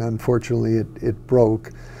 and unfortunately it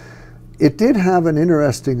broke. It did have an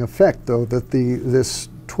interesting effect, though, that this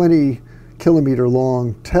 20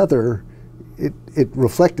 kilometer-long tether, it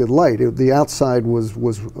reflected light. The outside was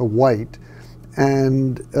white,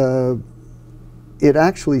 and it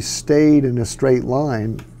actually stayed in a straight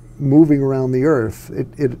line, moving around the Earth.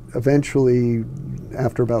 It eventually,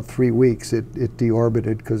 after about 3 weeks, it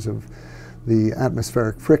deorbited because of the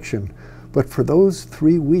atmospheric friction. But for those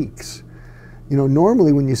 3 weeks, you know,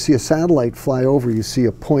 normally when you see a satellite fly over, you see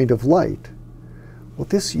a point of light. Well,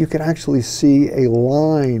 this, you could actually see a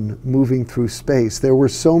line moving through space. There were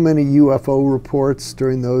so many UFO reports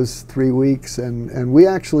during those 3 weeks, and we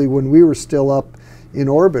actually, when we were still up in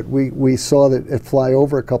orbit, we saw that it fly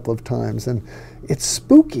over a couple of times, and it's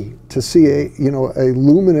spooky to see a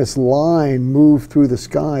luminous line move through the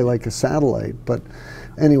sky like a satellite. But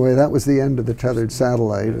anyway, that was the end of the tethered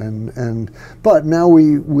satellite, but now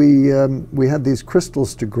we had these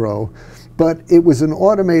crystals to grow. But it was an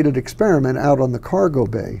automated experiment out on the cargo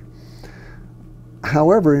bay.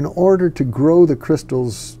 However, in order to grow the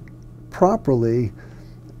crystals properly,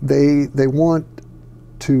 they want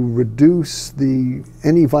to reduce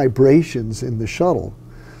any vibrations in the shuttle.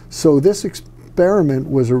 So this experiment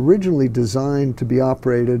was originally designed to be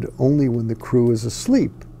operated only when the crew is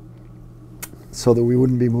asleep, so that we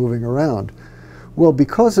wouldn't be moving around. Well,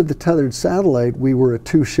 because of the tethered satellite, we were a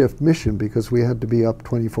 2-shift mission because we had to be up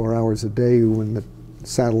 24 hours a day when the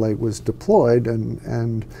satellite was deployed,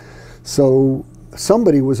 and so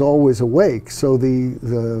somebody was always awake. So the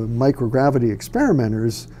microgravity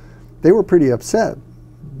experimenters, they were pretty upset.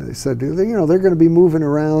 They said, you know, they're going to be moving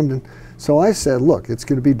around. And so I said, look, it's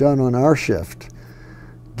going to be done on our shift.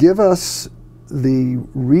 Give us the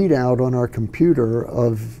readout on our computer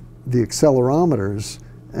of the accelerometers,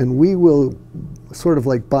 and we will, sort of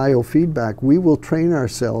like biofeedback, we will train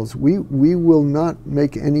ourselves. We will not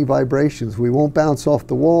make any vibrations. We won't bounce off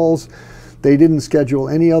the walls. They didn't schedule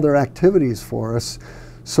any other activities for us.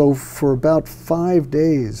 So for about 5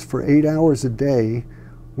 days, for 8 hours a day,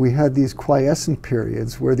 we had these quiescent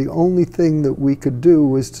periods where the only thing that we could do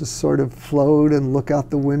was to sort of float and look out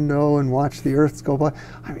the window and watch the Earth go by.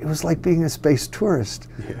 I mean, it was like being a space tourist.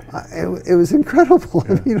 Yeah. It was incredible.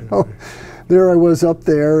 Yeah. You know, there I was up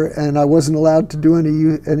there, and I wasn't allowed to do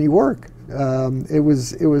any work. It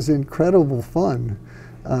was incredible fun,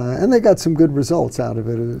 and they got some good results out of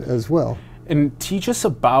it as well. And teach us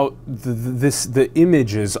about the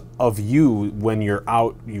images of you when you're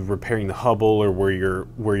out, you're repairing the Hubble, or where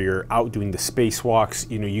you're out doing the spacewalks.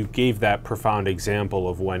 You know, you gave that profound example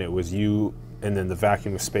of when it was you and then the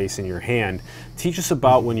vacuum of space in your hand. Teach us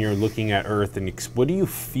about when you're looking at Earth, and what do you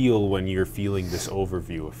feel when you're feeling this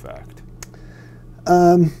overview effect?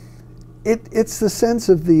 It's the sense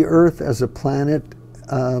of the Earth as a planet.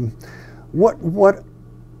 What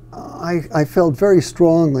I felt very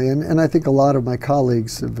strongly, and I think a lot of my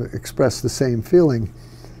colleagues have expressed the same feeling.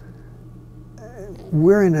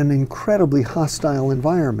 We're in an incredibly hostile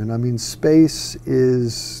environment. I mean, space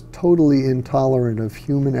is totally intolerant of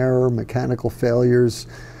human error, mechanical failures,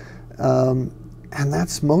 and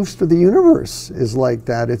that's most of the universe is like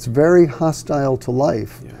that. It's very hostile to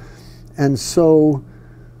life. Yeah. And so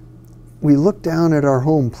we look down at our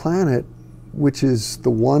home planet, which is the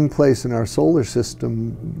one place in our solar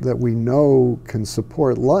system that we know can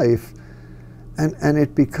support life, and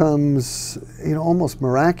it becomes, you know, almost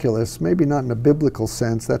miraculous. Maybe not in a biblical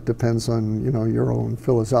sense. That depends on, you know, your own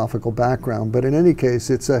philosophical background. But in any case,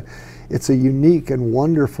 it's a unique and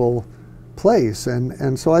wonderful place,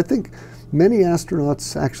 and so I think many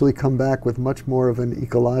astronauts actually come back with much more of an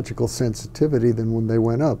ecological sensitivity than when they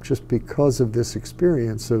went up, just because of this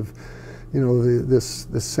experience of, you know, this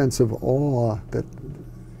sense of awe that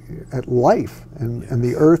at life, and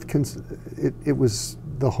the Earth it was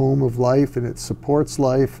the home of life, and it supports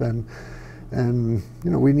life, and you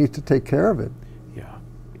know, we need to take care of it. Yeah,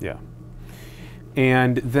 yeah.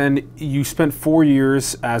 And then you spent 4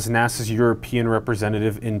 years as NASA's European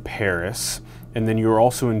representative in Paris, and then you were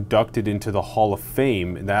also inducted into the Hall of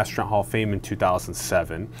Fame, the Astronaut Hall of Fame, in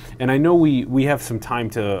 2007. And I know we have some time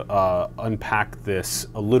to unpack this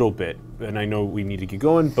a little bit, and I know we need to get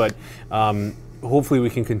going, but hopefully we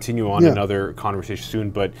can continue on another conversation soon.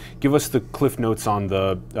 But give us the cliff notes on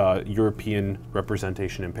the European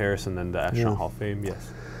representation in Paris, and then the Astronaut Hall of Fame.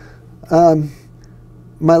 Yes.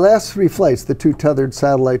 My last 3 flights, the 2 tethered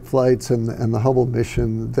satellite flights and the Hubble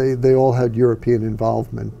mission, they all had European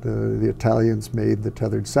involvement. The Italians made the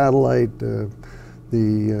tethered satellite. The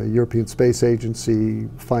European Space Agency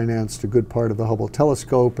financed a good part of the Hubble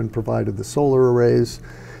telescope and provided the solar arrays.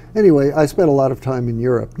 Anyway, I spent a lot of time in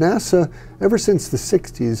Europe. NASA, ever since the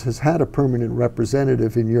 60s, has had a permanent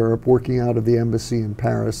representative in Europe working out of the embassy in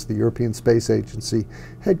Paris. The European Space Agency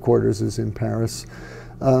headquarters is in Paris.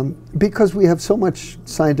 Because we have so much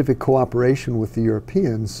scientific cooperation with the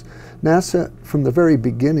Europeans. NASA, from the very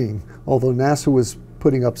beginning, although NASA was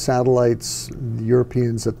putting up satellites, the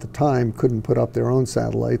Europeans at the time couldn't put up their own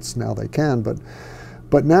satellites, now they can, but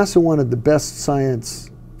NASA wanted the best science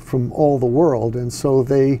from all the world, and so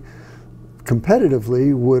they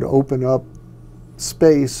competitively would open up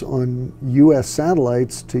space on US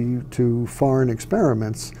satellites to foreign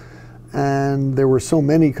experiments. And there were so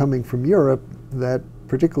many coming from Europe that,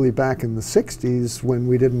 particularly back in the 60s, when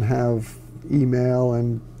we didn't have email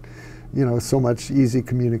and so much easy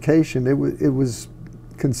communication, it was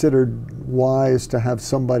considered wise to have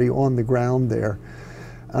somebody on the ground there.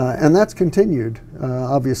 And that's continued.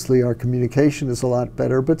 Obviously, our communication is a lot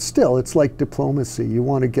better, but still, it's like diplomacy. You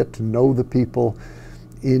want to get to know the people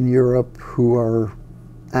in Europe who are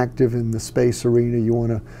active in the space arena. You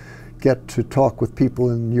want to get to talk with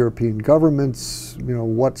people in European governments,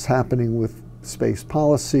 what's happening with space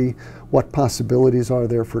policy, what possibilities are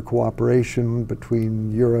there for cooperation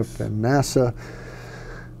between Europe and NASA.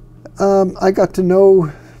 I got to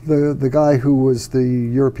know the guy who was the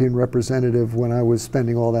European representative when I was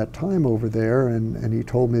spending all that time over there, and he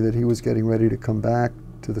told me that he was getting ready to come back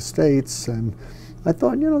to the States, and I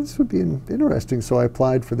thought, this would be interesting, so I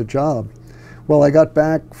applied for the job. Well, I got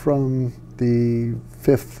back from the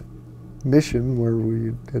 5th mission where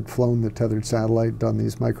we had flown the tethered satellite, done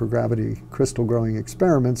these microgravity crystal growing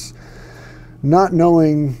experiments, not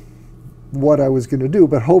knowing what I was going to do,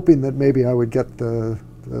 but hoping that maybe I would get the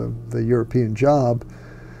European job.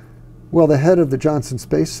 Well, the head of the Johnson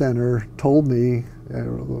Space Center told me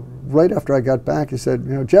right after I got back, he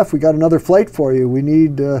said, Jeff, we got another flight for you. We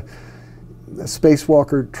need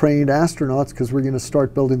spacewalker trained astronauts because we're going to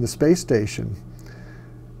start building the space station.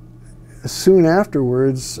 Soon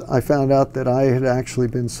afterwards, I found out that I had actually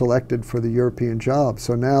been selected for the European job.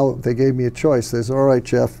 So now they gave me a choice. They said, all right,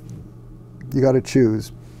 Jeff, you got to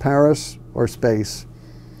choose Paris or space.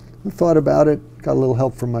 I thought about it, got a little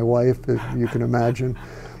help from my wife, if you can imagine.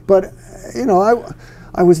 But,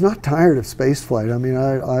 I was not tired of spaceflight. I mean,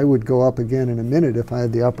 I would go up again in a minute if I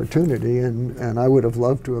had the opportunity, and I would have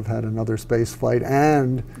loved to have had another space flight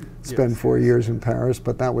and spend 4 years in Paris,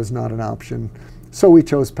 but that was not an option. So we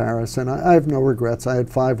chose Paris, and I have no regrets. I had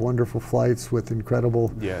 5 wonderful flights with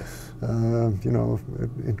incredible,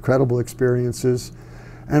 incredible experiences,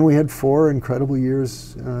 and we had 4 incredible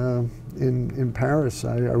years in Paris.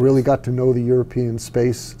 I really got to know the European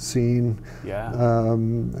space scene.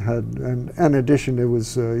 And in addition, it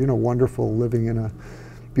was wonderful living in a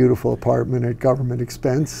beautiful apartment at government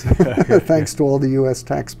expense, thanks to all the U.S.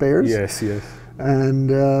 taxpayers. Yes, yes.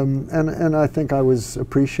 And I think I was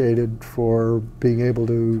appreciated for being able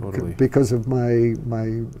to, because of my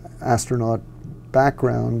astronaut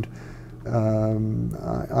background.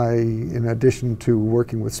 I, in addition to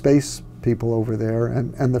working with space people over there,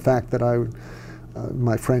 and the fact that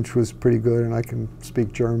my French was pretty good, and I can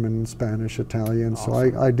speak German, Spanish, Italian.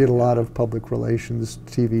 Awesome. So I did a lot of public relations,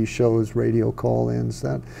 TV shows, radio call-ins.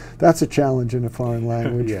 That's a challenge in a foreign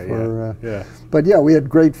language. But yeah, we had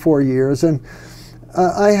great 4 years, and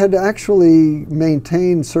I had actually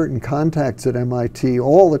maintained certain contacts at MIT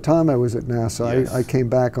all the time I was at NASA. Yes. I came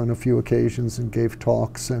back on a few occasions and gave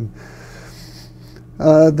talks, and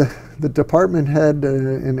the department head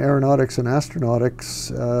in Aeronautics and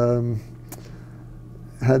Astronautics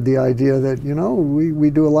had the idea that, we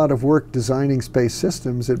do a lot of work designing space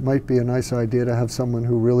systems. It might be a nice idea to have someone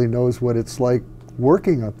who really knows what it's like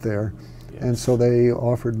working up there. Yes. And so they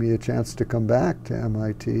offered me a chance to come back to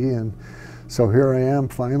MIT, and so here I am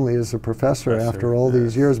finally as a professor after all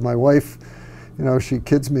these years. My wife, she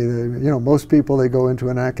kids me. Most people, they go into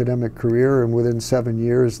an academic career and within 7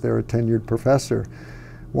 years they're a tenured professor.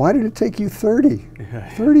 Why did it take you 30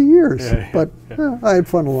 years? But I had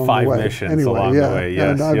fun along the way. 5 missions along the way,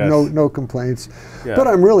 yes. And I have no complaints. Yeah. But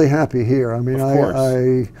I'm really happy here. I mean,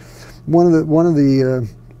 one of the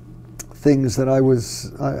things that I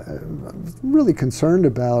was really concerned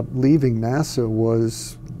about leaving NASA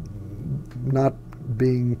was not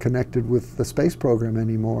being connected with the space program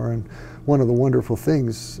anymore. And one of the wonderful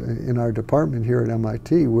things in our department here at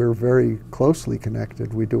MIT, we're very closely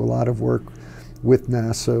connected. We do a lot of work with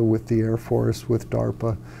NASA, with the Air Force, with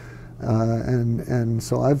DARPA. And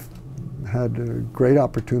so I've had a great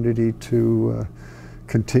opportunity to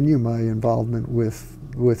continue my involvement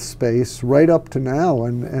with space right up to now.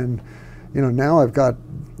 And now I've got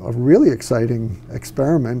a really exciting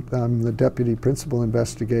experiment. I'm the deputy principal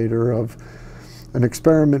investigator of an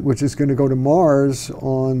experiment which is going to go to Mars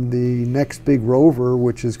on the next big rover,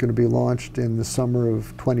 which is going to be launched in the summer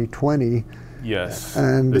of 2020. Yes.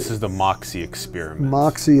 And this is the MOXIE experiment.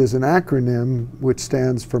 MOXIE is an acronym which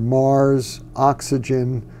stands for Mars,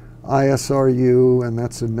 Oxygen, ISRU, and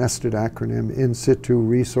that's a nested acronym, In Situ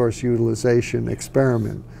Resource Utilization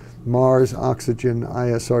Experiment. Mars, Oxygen,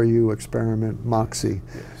 ISRU Experiment, MOXIE.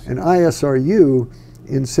 Yes. And ISRU,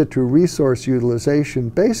 In Situ Resource Utilization,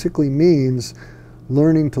 basically means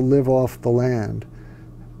learning to live off the land,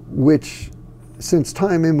 which since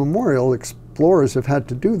time immemorial, explorers have had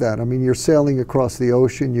to do that. I mean, you're sailing across the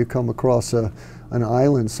ocean, you come across an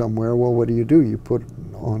island somewhere, well, what do? You put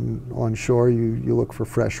on shore, you look for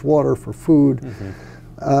fresh water, for food.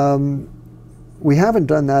 Mm-hmm. We haven't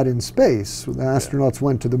done that in space. The astronauts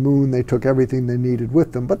went to the moon, they took everything they needed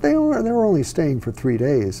with them, but they were only staying for 3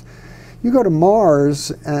 days. You go to Mars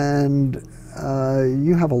and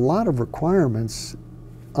you have a lot of requirements,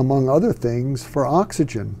 among other things, for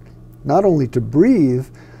oxygen. Not only to breathe,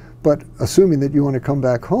 but assuming that you want to come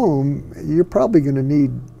back home, you're probably going to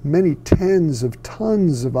need many tens of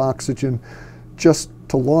tons of oxygen just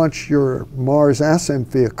to launch your Mars ascent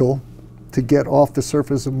vehicle to get off the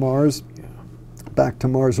surface of Mars, back to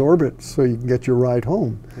Mars orbit, so you can get your ride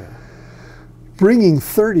home. Yeah. Bringing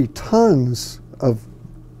 30 tons of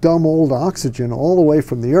dumb old oxygen all the way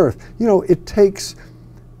from the Earth, you know, it takes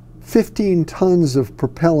 15 tons of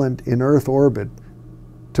propellant in Earth orbit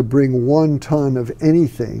to bring 1 ton of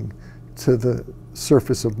anything to the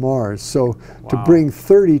surface of Mars. So to bring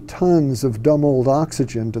 30 tons of dumb old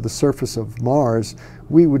oxygen to the surface of Mars,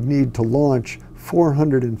 we would need to launch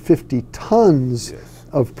 450 tons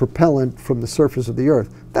of propellant from the surface of the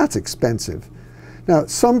Earth. That's expensive. Now,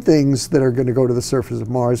 some things that are going to go to the surface of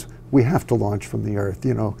Mars, we have to launch from the Earth.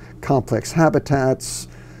 You know, complex habitats,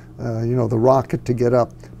 you know, the rocket to get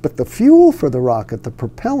up. But the fuel for the rocket, the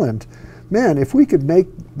propellant, man, if we could make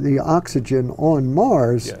the oxygen on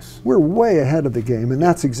Mars, we're way ahead of the game. And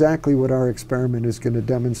that's exactly what our experiment is going to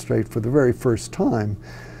demonstrate for the very first time.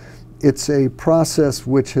 It's a process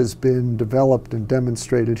which has been developed and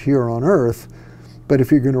demonstrated here on Earth. But if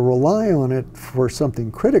you're going to rely on it for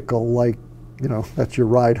something critical, like, you know, that's your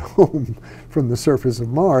ride home from the surface of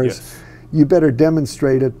Mars, you better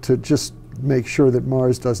demonstrate it to just make sure that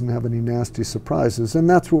Mars doesn't have any nasty surprises. And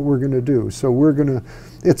that's what we're going to do. So we're going to,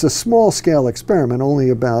 it's a small scale experiment,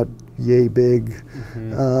 only about yay big,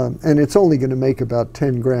 and it's only going to make about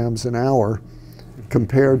 10 grams an hour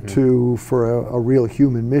compared to, for a real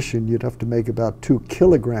human mission, you'd have to make about 2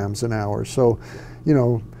 kilograms an hour. So, you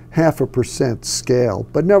know, 0.5% scale.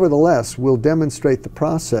 But nevertheless, we'll demonstrate the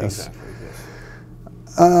process.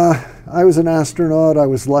 I was an astronaut. I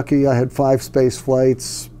was lucky. I had 5 space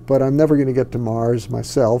flights, but I'm never going to get to Mars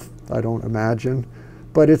myself, I don't imagine.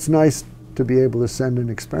 But it's nice to be able to send an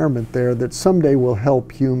experiment there that someday will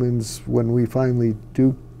help humans when we finally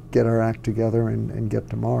do get our act together and get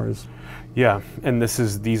to Mars. Yeah, and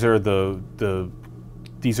these are the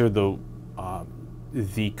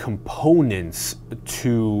components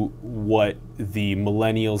to what the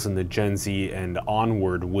millennials and the Gen Z and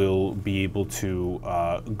onward will be able to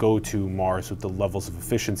go to Mars with the levels of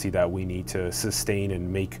efficiency that we need to sustain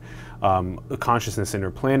and make consciousness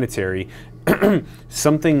interplanetary.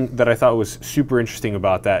 Something that I thought was super interesting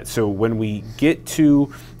about that, so when we get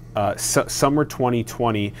to summer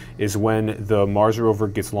 2020 is when the Mars rover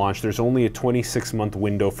gets launched. There's only a 26-month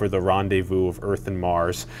window for the rendezvous of Earth and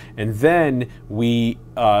Mars. And then we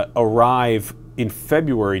arrive in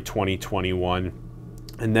February 2021.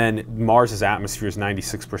 And then Mars's atmosphere is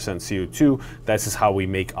 96% CO2. This is how we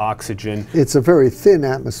make oxygen. It's a very thin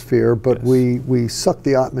atmosphere, but we suck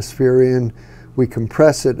the atmosphere in, we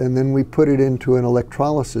compress it, and then we put it into an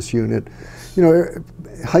electrolysis unit. You know,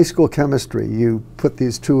 high school chemistry, you put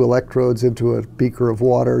these 2 electrodes into a beaker of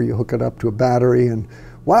water, you hook it up to a battery, and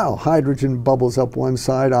wow, hydrogen bubbles up one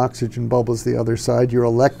side, oxygen bubbles the other side. You're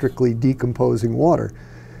electrically decomposing water.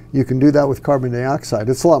 You can do that with carbon dioxide.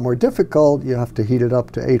 It's a lot more difficult. You have to heat it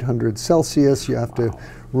up to 800 Celsius. You have to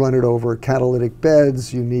run it over catalytic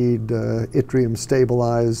beds. You need yttrium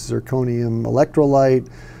stabilized zirconium electrolyte.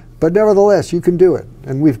 But nevertheless, you can do it.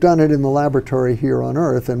 And we've done it in the laboratory here on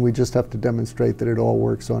Earth, and we just have to demonstrate that it all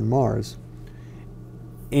works on Mars.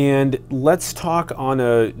 And let's talk on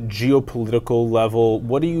a geopolitical level.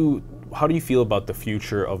 How do you feel about the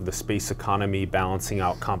future of the space economy, balancing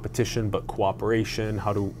out competition but cooperation?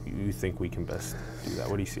 How do you think we can best do that?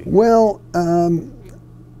 What do you see? Well,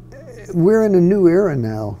 we're in a new era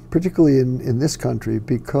now, particularly in this country,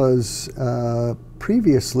 because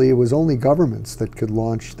previously it was only governments that could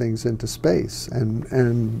launch things into space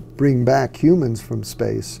and bring back humans from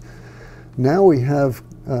space. Now we have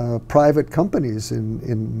private companies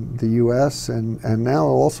in the U.S. and now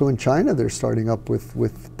also in China. They're starting up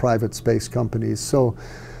with private space companies. So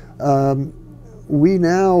we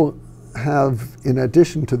now have, in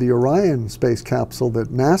addition to the Orion space capsule that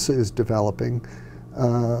NASA is developing,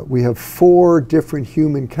 we have 4 different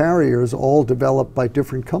human carriers, all developed by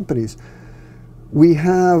different companies. We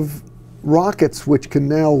have rockets which can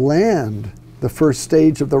now land the first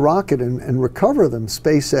stage of the rocket and recover them.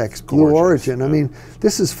 SpaceX, Blue Origin. Yeah. I mean,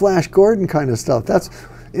 this is Flash Gordon kind of stuff. That's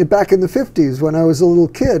back in the 50s when I was a little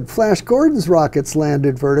kid. Flash Gordon's rockets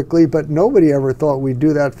landed vertically, but nobody ever thought we'd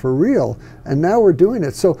do that for real. And now we're doing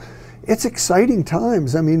it. So it's exciting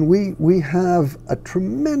times. I mean, we have a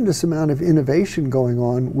tremendous amount of innovation going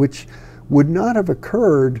on, which would not have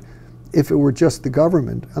occurred if it were just the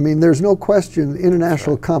government. I mean, there's no question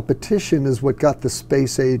international competition is what got the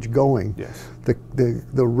space age going. Yes.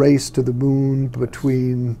 The race to the moon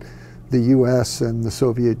between the US and the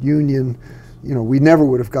Soviet Union, you know, we never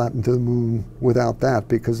would have gotten to the moon without that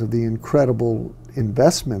because of the incredible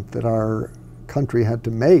investment that our country had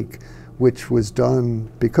to make, which was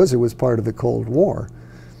done because it was part of the Cold War.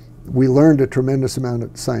 We learned a tremendous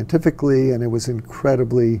amount scientifically, and it was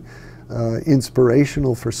incredibly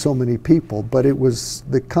inspirational for so many people, but it was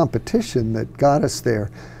the competition that got us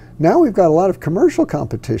there. Now we've got a lot of commercial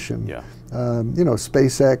competition. Yeah. You know,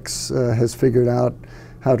 SpaceX has figured out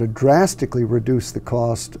how to drastically reduce the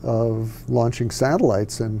cost of launching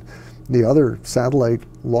satellites, and the other satellite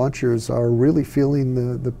launchers are really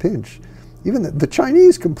feeling the pinch. Even the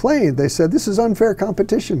Chinese complained. They said, this is unfair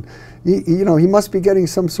competition. You know, he must be getting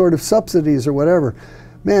some sort of subsidies or whatever.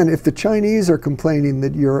 Man, if the Chinese are complaining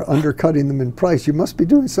that you're undercutting them in price, you must be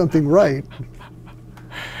doing something right.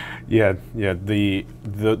 Yeah, yeah. The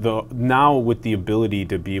now with the ability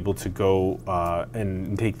to be able to go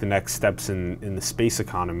and take the next steps in the space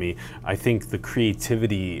economy, I think the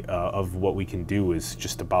creativity of what we can do is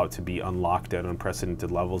just about to be unlocked at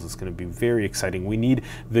unprecedented levels. It's going to be very exciting. We need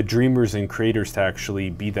the dreamers and creators to actually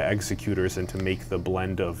be the executors and to make the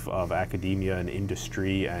blend of academia and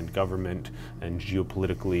industry and government and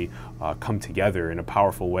geopolitically come together in a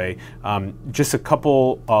powerful way. Just a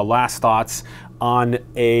couple last thoughts. On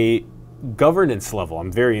a governance level,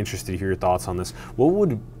 I'm very interested to hear your thoughts on this. What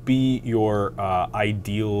would be your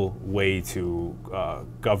ideal way to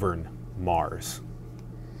govern Mars?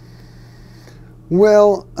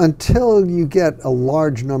 Well, until you get a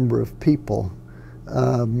large number of people,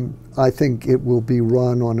 I think it will be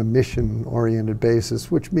run on a mission-oriented basis,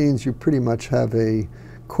 which means you pretty much have a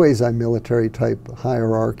quasi-military type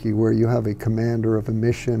hierarchy where you have a commander of a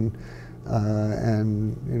mission.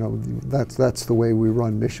 And you know, that's the way we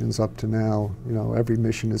run missions up to now. You know, every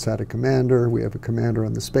mission has had a commander. We have a commander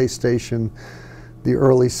on the space station. The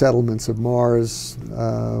early settlements of Mars,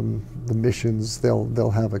 the missions,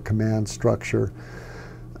 they'll have a command structure.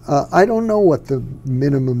 I don't know what the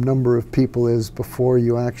minimum number of people is before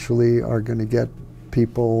you actually are going to get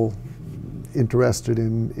people interested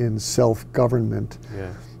in self-government.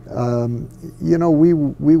 Yeah. You know, we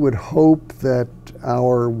would hope that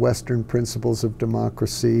our Western principles of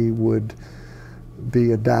democracy would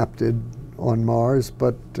be adapted on Mars,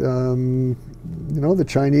 but you know, the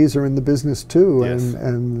Chinese are in the business too, yes.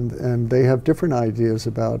 and they have different ideas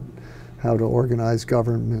about how to organize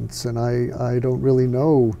governments, and I don't really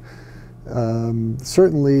know.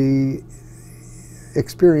 Certainly,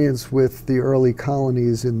 experience with the early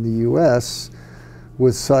colonies in the U.S.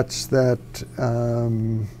 was such that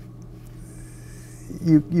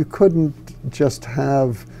you couldn't just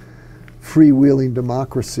have freewheeling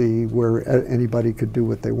democracy where anybody could do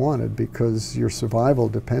what they wanted, because your survival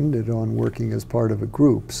depended on working as part of a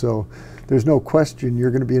group. So there's no question you're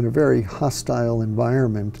going to be in a very hostile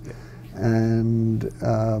environment, and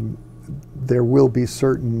there will be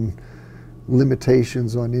certain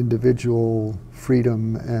limitations on individual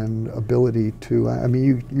freedom and ability to, I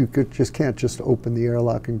mean, you can't just open the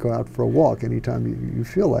airlock and go out for a walk anytime you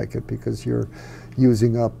feel like it, because you're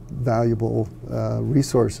using up valuable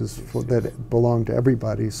resources that belong to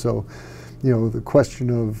everybody. So, you know, the question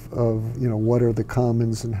of you know, what are the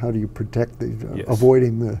commons and how do you protect the, yes.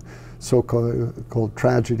 avoiding the so-called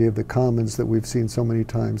tragedy of the commons that we've seen so many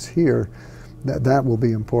times here, that will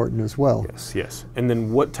be important as well. Yes, yes. And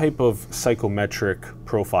then what type of psychometric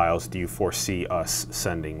profiles do you foresee us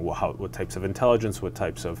sending? What types of intelligence, what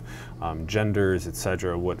types of genders,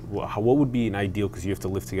 etc.? What would be an ideal, because you have to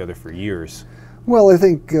live together for years? Well, I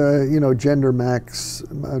think you know, gender matches.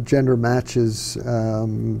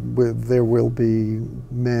 There will be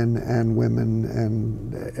men and women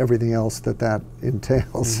and everything else that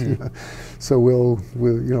entails. Mm-hmm. So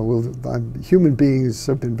human beings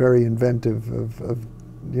have been very inventive of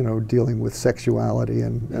you know, dealing with sexuality,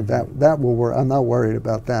 and that will work. I'm not worried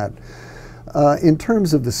about that. In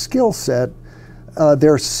terms of the skill set,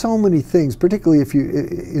 there are so many things, particularly if you,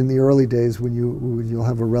 in the early days when you'll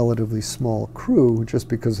have a relatively small crew, just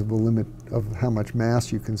because of the limit of how much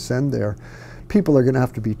mass you can send there. People are going to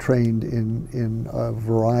have to be trained in a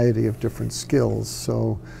variety of different skills.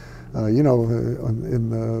 So, you know,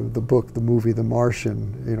 in the book, the movie The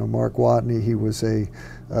Martian, you know, Mark Watney, he was a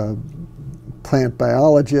plant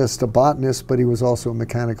biologist, a botanist, but he was also a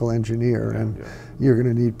mechanical engineer. And you're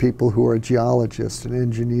going to need people who are geologists and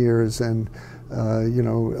engineers and you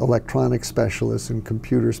know, electronic specialists and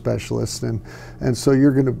computer specialists, and so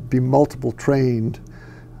you're going to be multiple trained.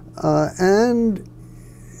 And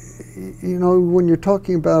you know, when you're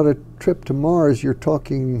talking about a trip to Mars, you're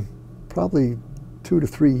talking probably 2 to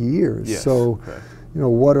 3 years. Yes, so, okay. You know,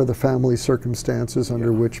 what are the family circumstances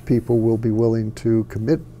under which people will be willing to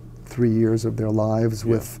commit 3 years of their lives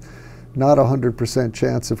with not 100%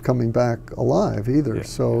 chance of coming back alive either?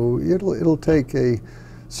 So it'll take a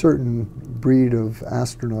certain breed of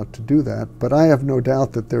astronaut to do that. But I have no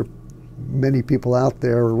doubt that there are many people out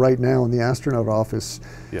there right now in the astronaut office.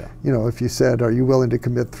 You know, if you said, "Are you willing to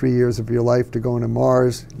commit 3 years of your life to going to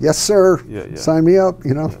Mars?" "Yes, sir. Sign me up."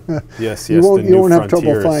 You know. You won't have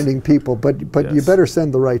trouble finding people, but you better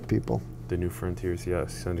send the right people. The new frontiers,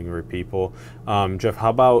 yes, sending the right people. Jeff,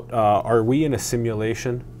 how about are we in a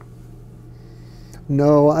simulation?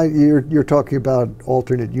 No, you're talking about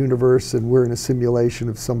alternate universe, and we're in a simulation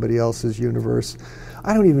of somebody else's universe.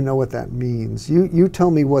 I don't even know what that means. You tell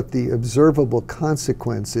me what the observable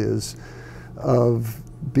consequence is of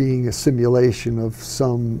being a simulation of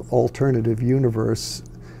some alternative universe.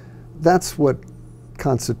 That's what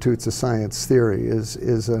constitutes a science theory,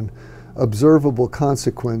 is an observable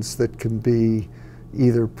consequence that can be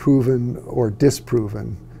either proven or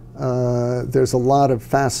disproven. There's a lot of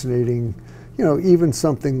fascinating, you know, even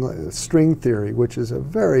something like string theory, which is a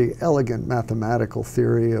very elegant mathematical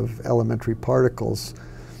theory of elementary particles,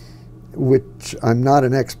 which I'm not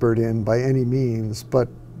an expert in by any means, but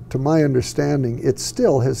to my understanding, it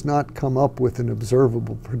still has not come up with an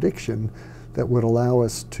observable prediction that would allow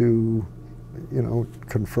us to, you know,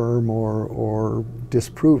 confirm or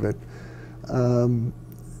disprove it. And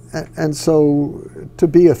so to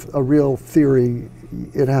be a real theory,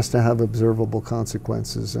 it has to have observable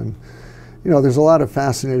consequences. And you know, there's a lot of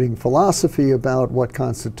fascinating philosophy about what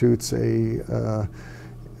constitutes a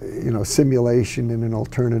you know, simulation in an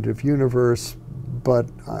alternative universe, but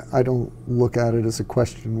I don't look at it as a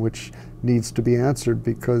question which needs to be answered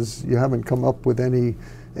because you haven't come up with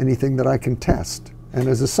anything that I can test. And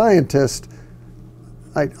as a scientist,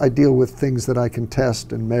 I deal with things that I can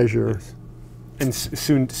test and measure. And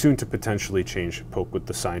soon to potentially change, poke with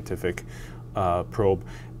the scientific probe.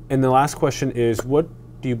 And the last question is, what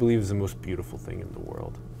do you believe is the most beautiful thing in the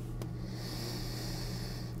world?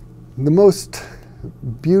 The most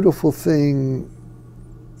beautiful thing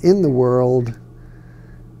in the world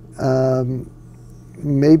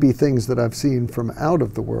may be things that I've seen from out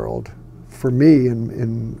of the world. For me,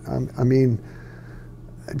 I mean,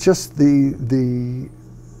 just the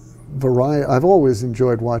variety. I've always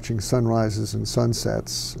enjoyed watching sunrises and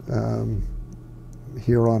sunsets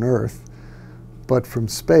here on Earth. But from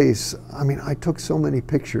space, I mean, I took so many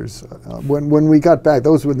pictures. When we got back,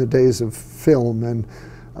 those were the days of film, and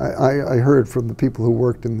I heard from the people who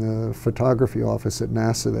worked in the photography office at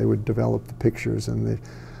NASA, they would develop the pictures, and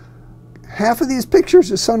half of these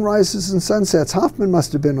pictures are sunrises and sunsets. Hoffman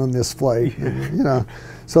must have been on this flight, you know.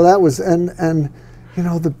 So that was, and you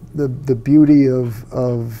know, the beauty of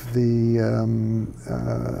the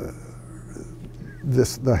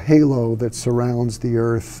halo that surrounds the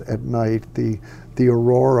Earth at night, the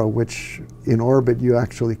aurora, which in orbit you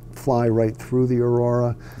actually fly right through the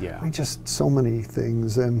aurora. I mean, just so many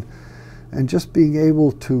things, and just being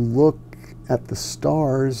able to look at the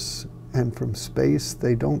stars, and from space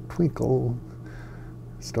they don't twinkle.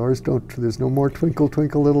 Stars don't. There's no more twinkle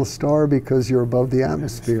twinkle little star because you're above the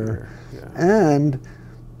atmosphere. And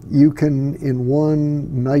you can, in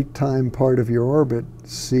one nighttime part of your orbit,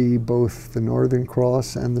 see both the Northern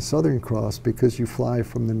Cross and the Southern Cross because you fly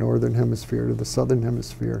from the Northern Hemisphere to the Southern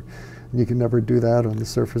Hemisphere. And you can never do that on the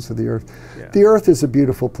surface of the Earth. The Earth is a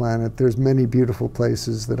beautiful planet. There's many beautiful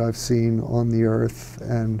places that I've seen on the Earth,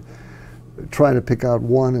 and try to pick out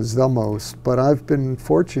one as the most. But I've been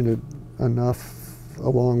fortunate enough,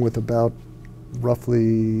 along with about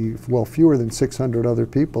roughly, well, fewer than 600 other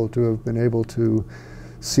people, to have been able to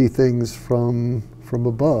see things from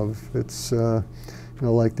above. It's you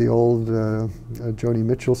know, like the old Joni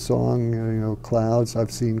Mitchell song, you know, clouds.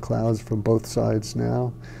 I've seen clouds from both sides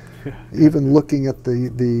now. even looking at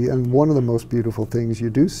and one of the most beautiful things you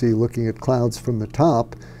do see looking at clouds from the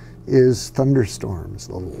top is thunderstorms,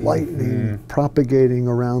 the lightning propagating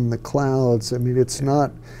around the clouds. I mean, it's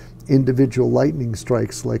not individual lightning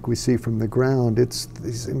strikes like we see from the ground. It's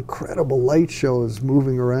these incredible light shows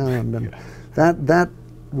moving around, and that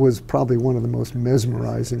was probably one of the most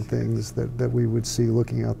mesmerizing things that we would see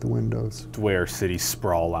looking out the windows. The way our cities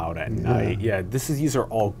sprawl out at night. Yeah, these are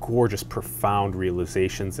all gorgeous, profound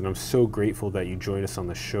realizations, and I'm so grateful that you joined us on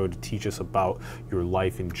the show to teach us about your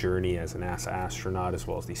life and journey as a NASA astronaut, as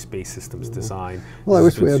well as the space systems design. Well, I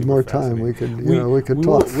wish we had more time. We could, we could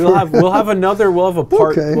talk. We'll have a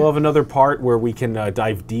part. Okay. We'll have another part where we can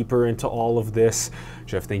dive deeper into all of this.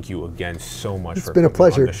 Jeff, thank you again so much for coming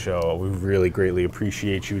on the show. We really greatly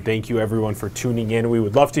appreciate you. Thank you everyone for tuning in. We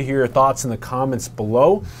would love to hear your thoughts in the comments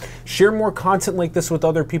below. Share more content like this with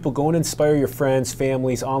other people. Go and inspire your friends,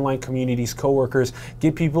 families, online communities, coworkers.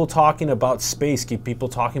 Get people talking about space. Get people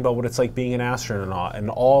talking about what it's like being an astronaut and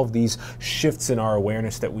all of these shifts in our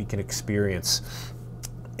awareness that we can experience.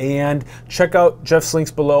 And check out Jeff's links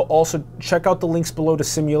below. Also, check out the links below to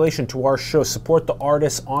Simulation, to our show. Support the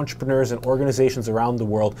artists, entrepreneurs, and organizations around the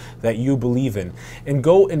world that you believe in. And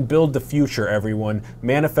go and build the future, everyone.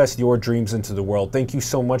 Manifest your dreams into the world. Thank you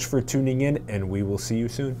so much for tuning in, and we will see you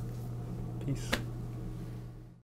soon. Peace.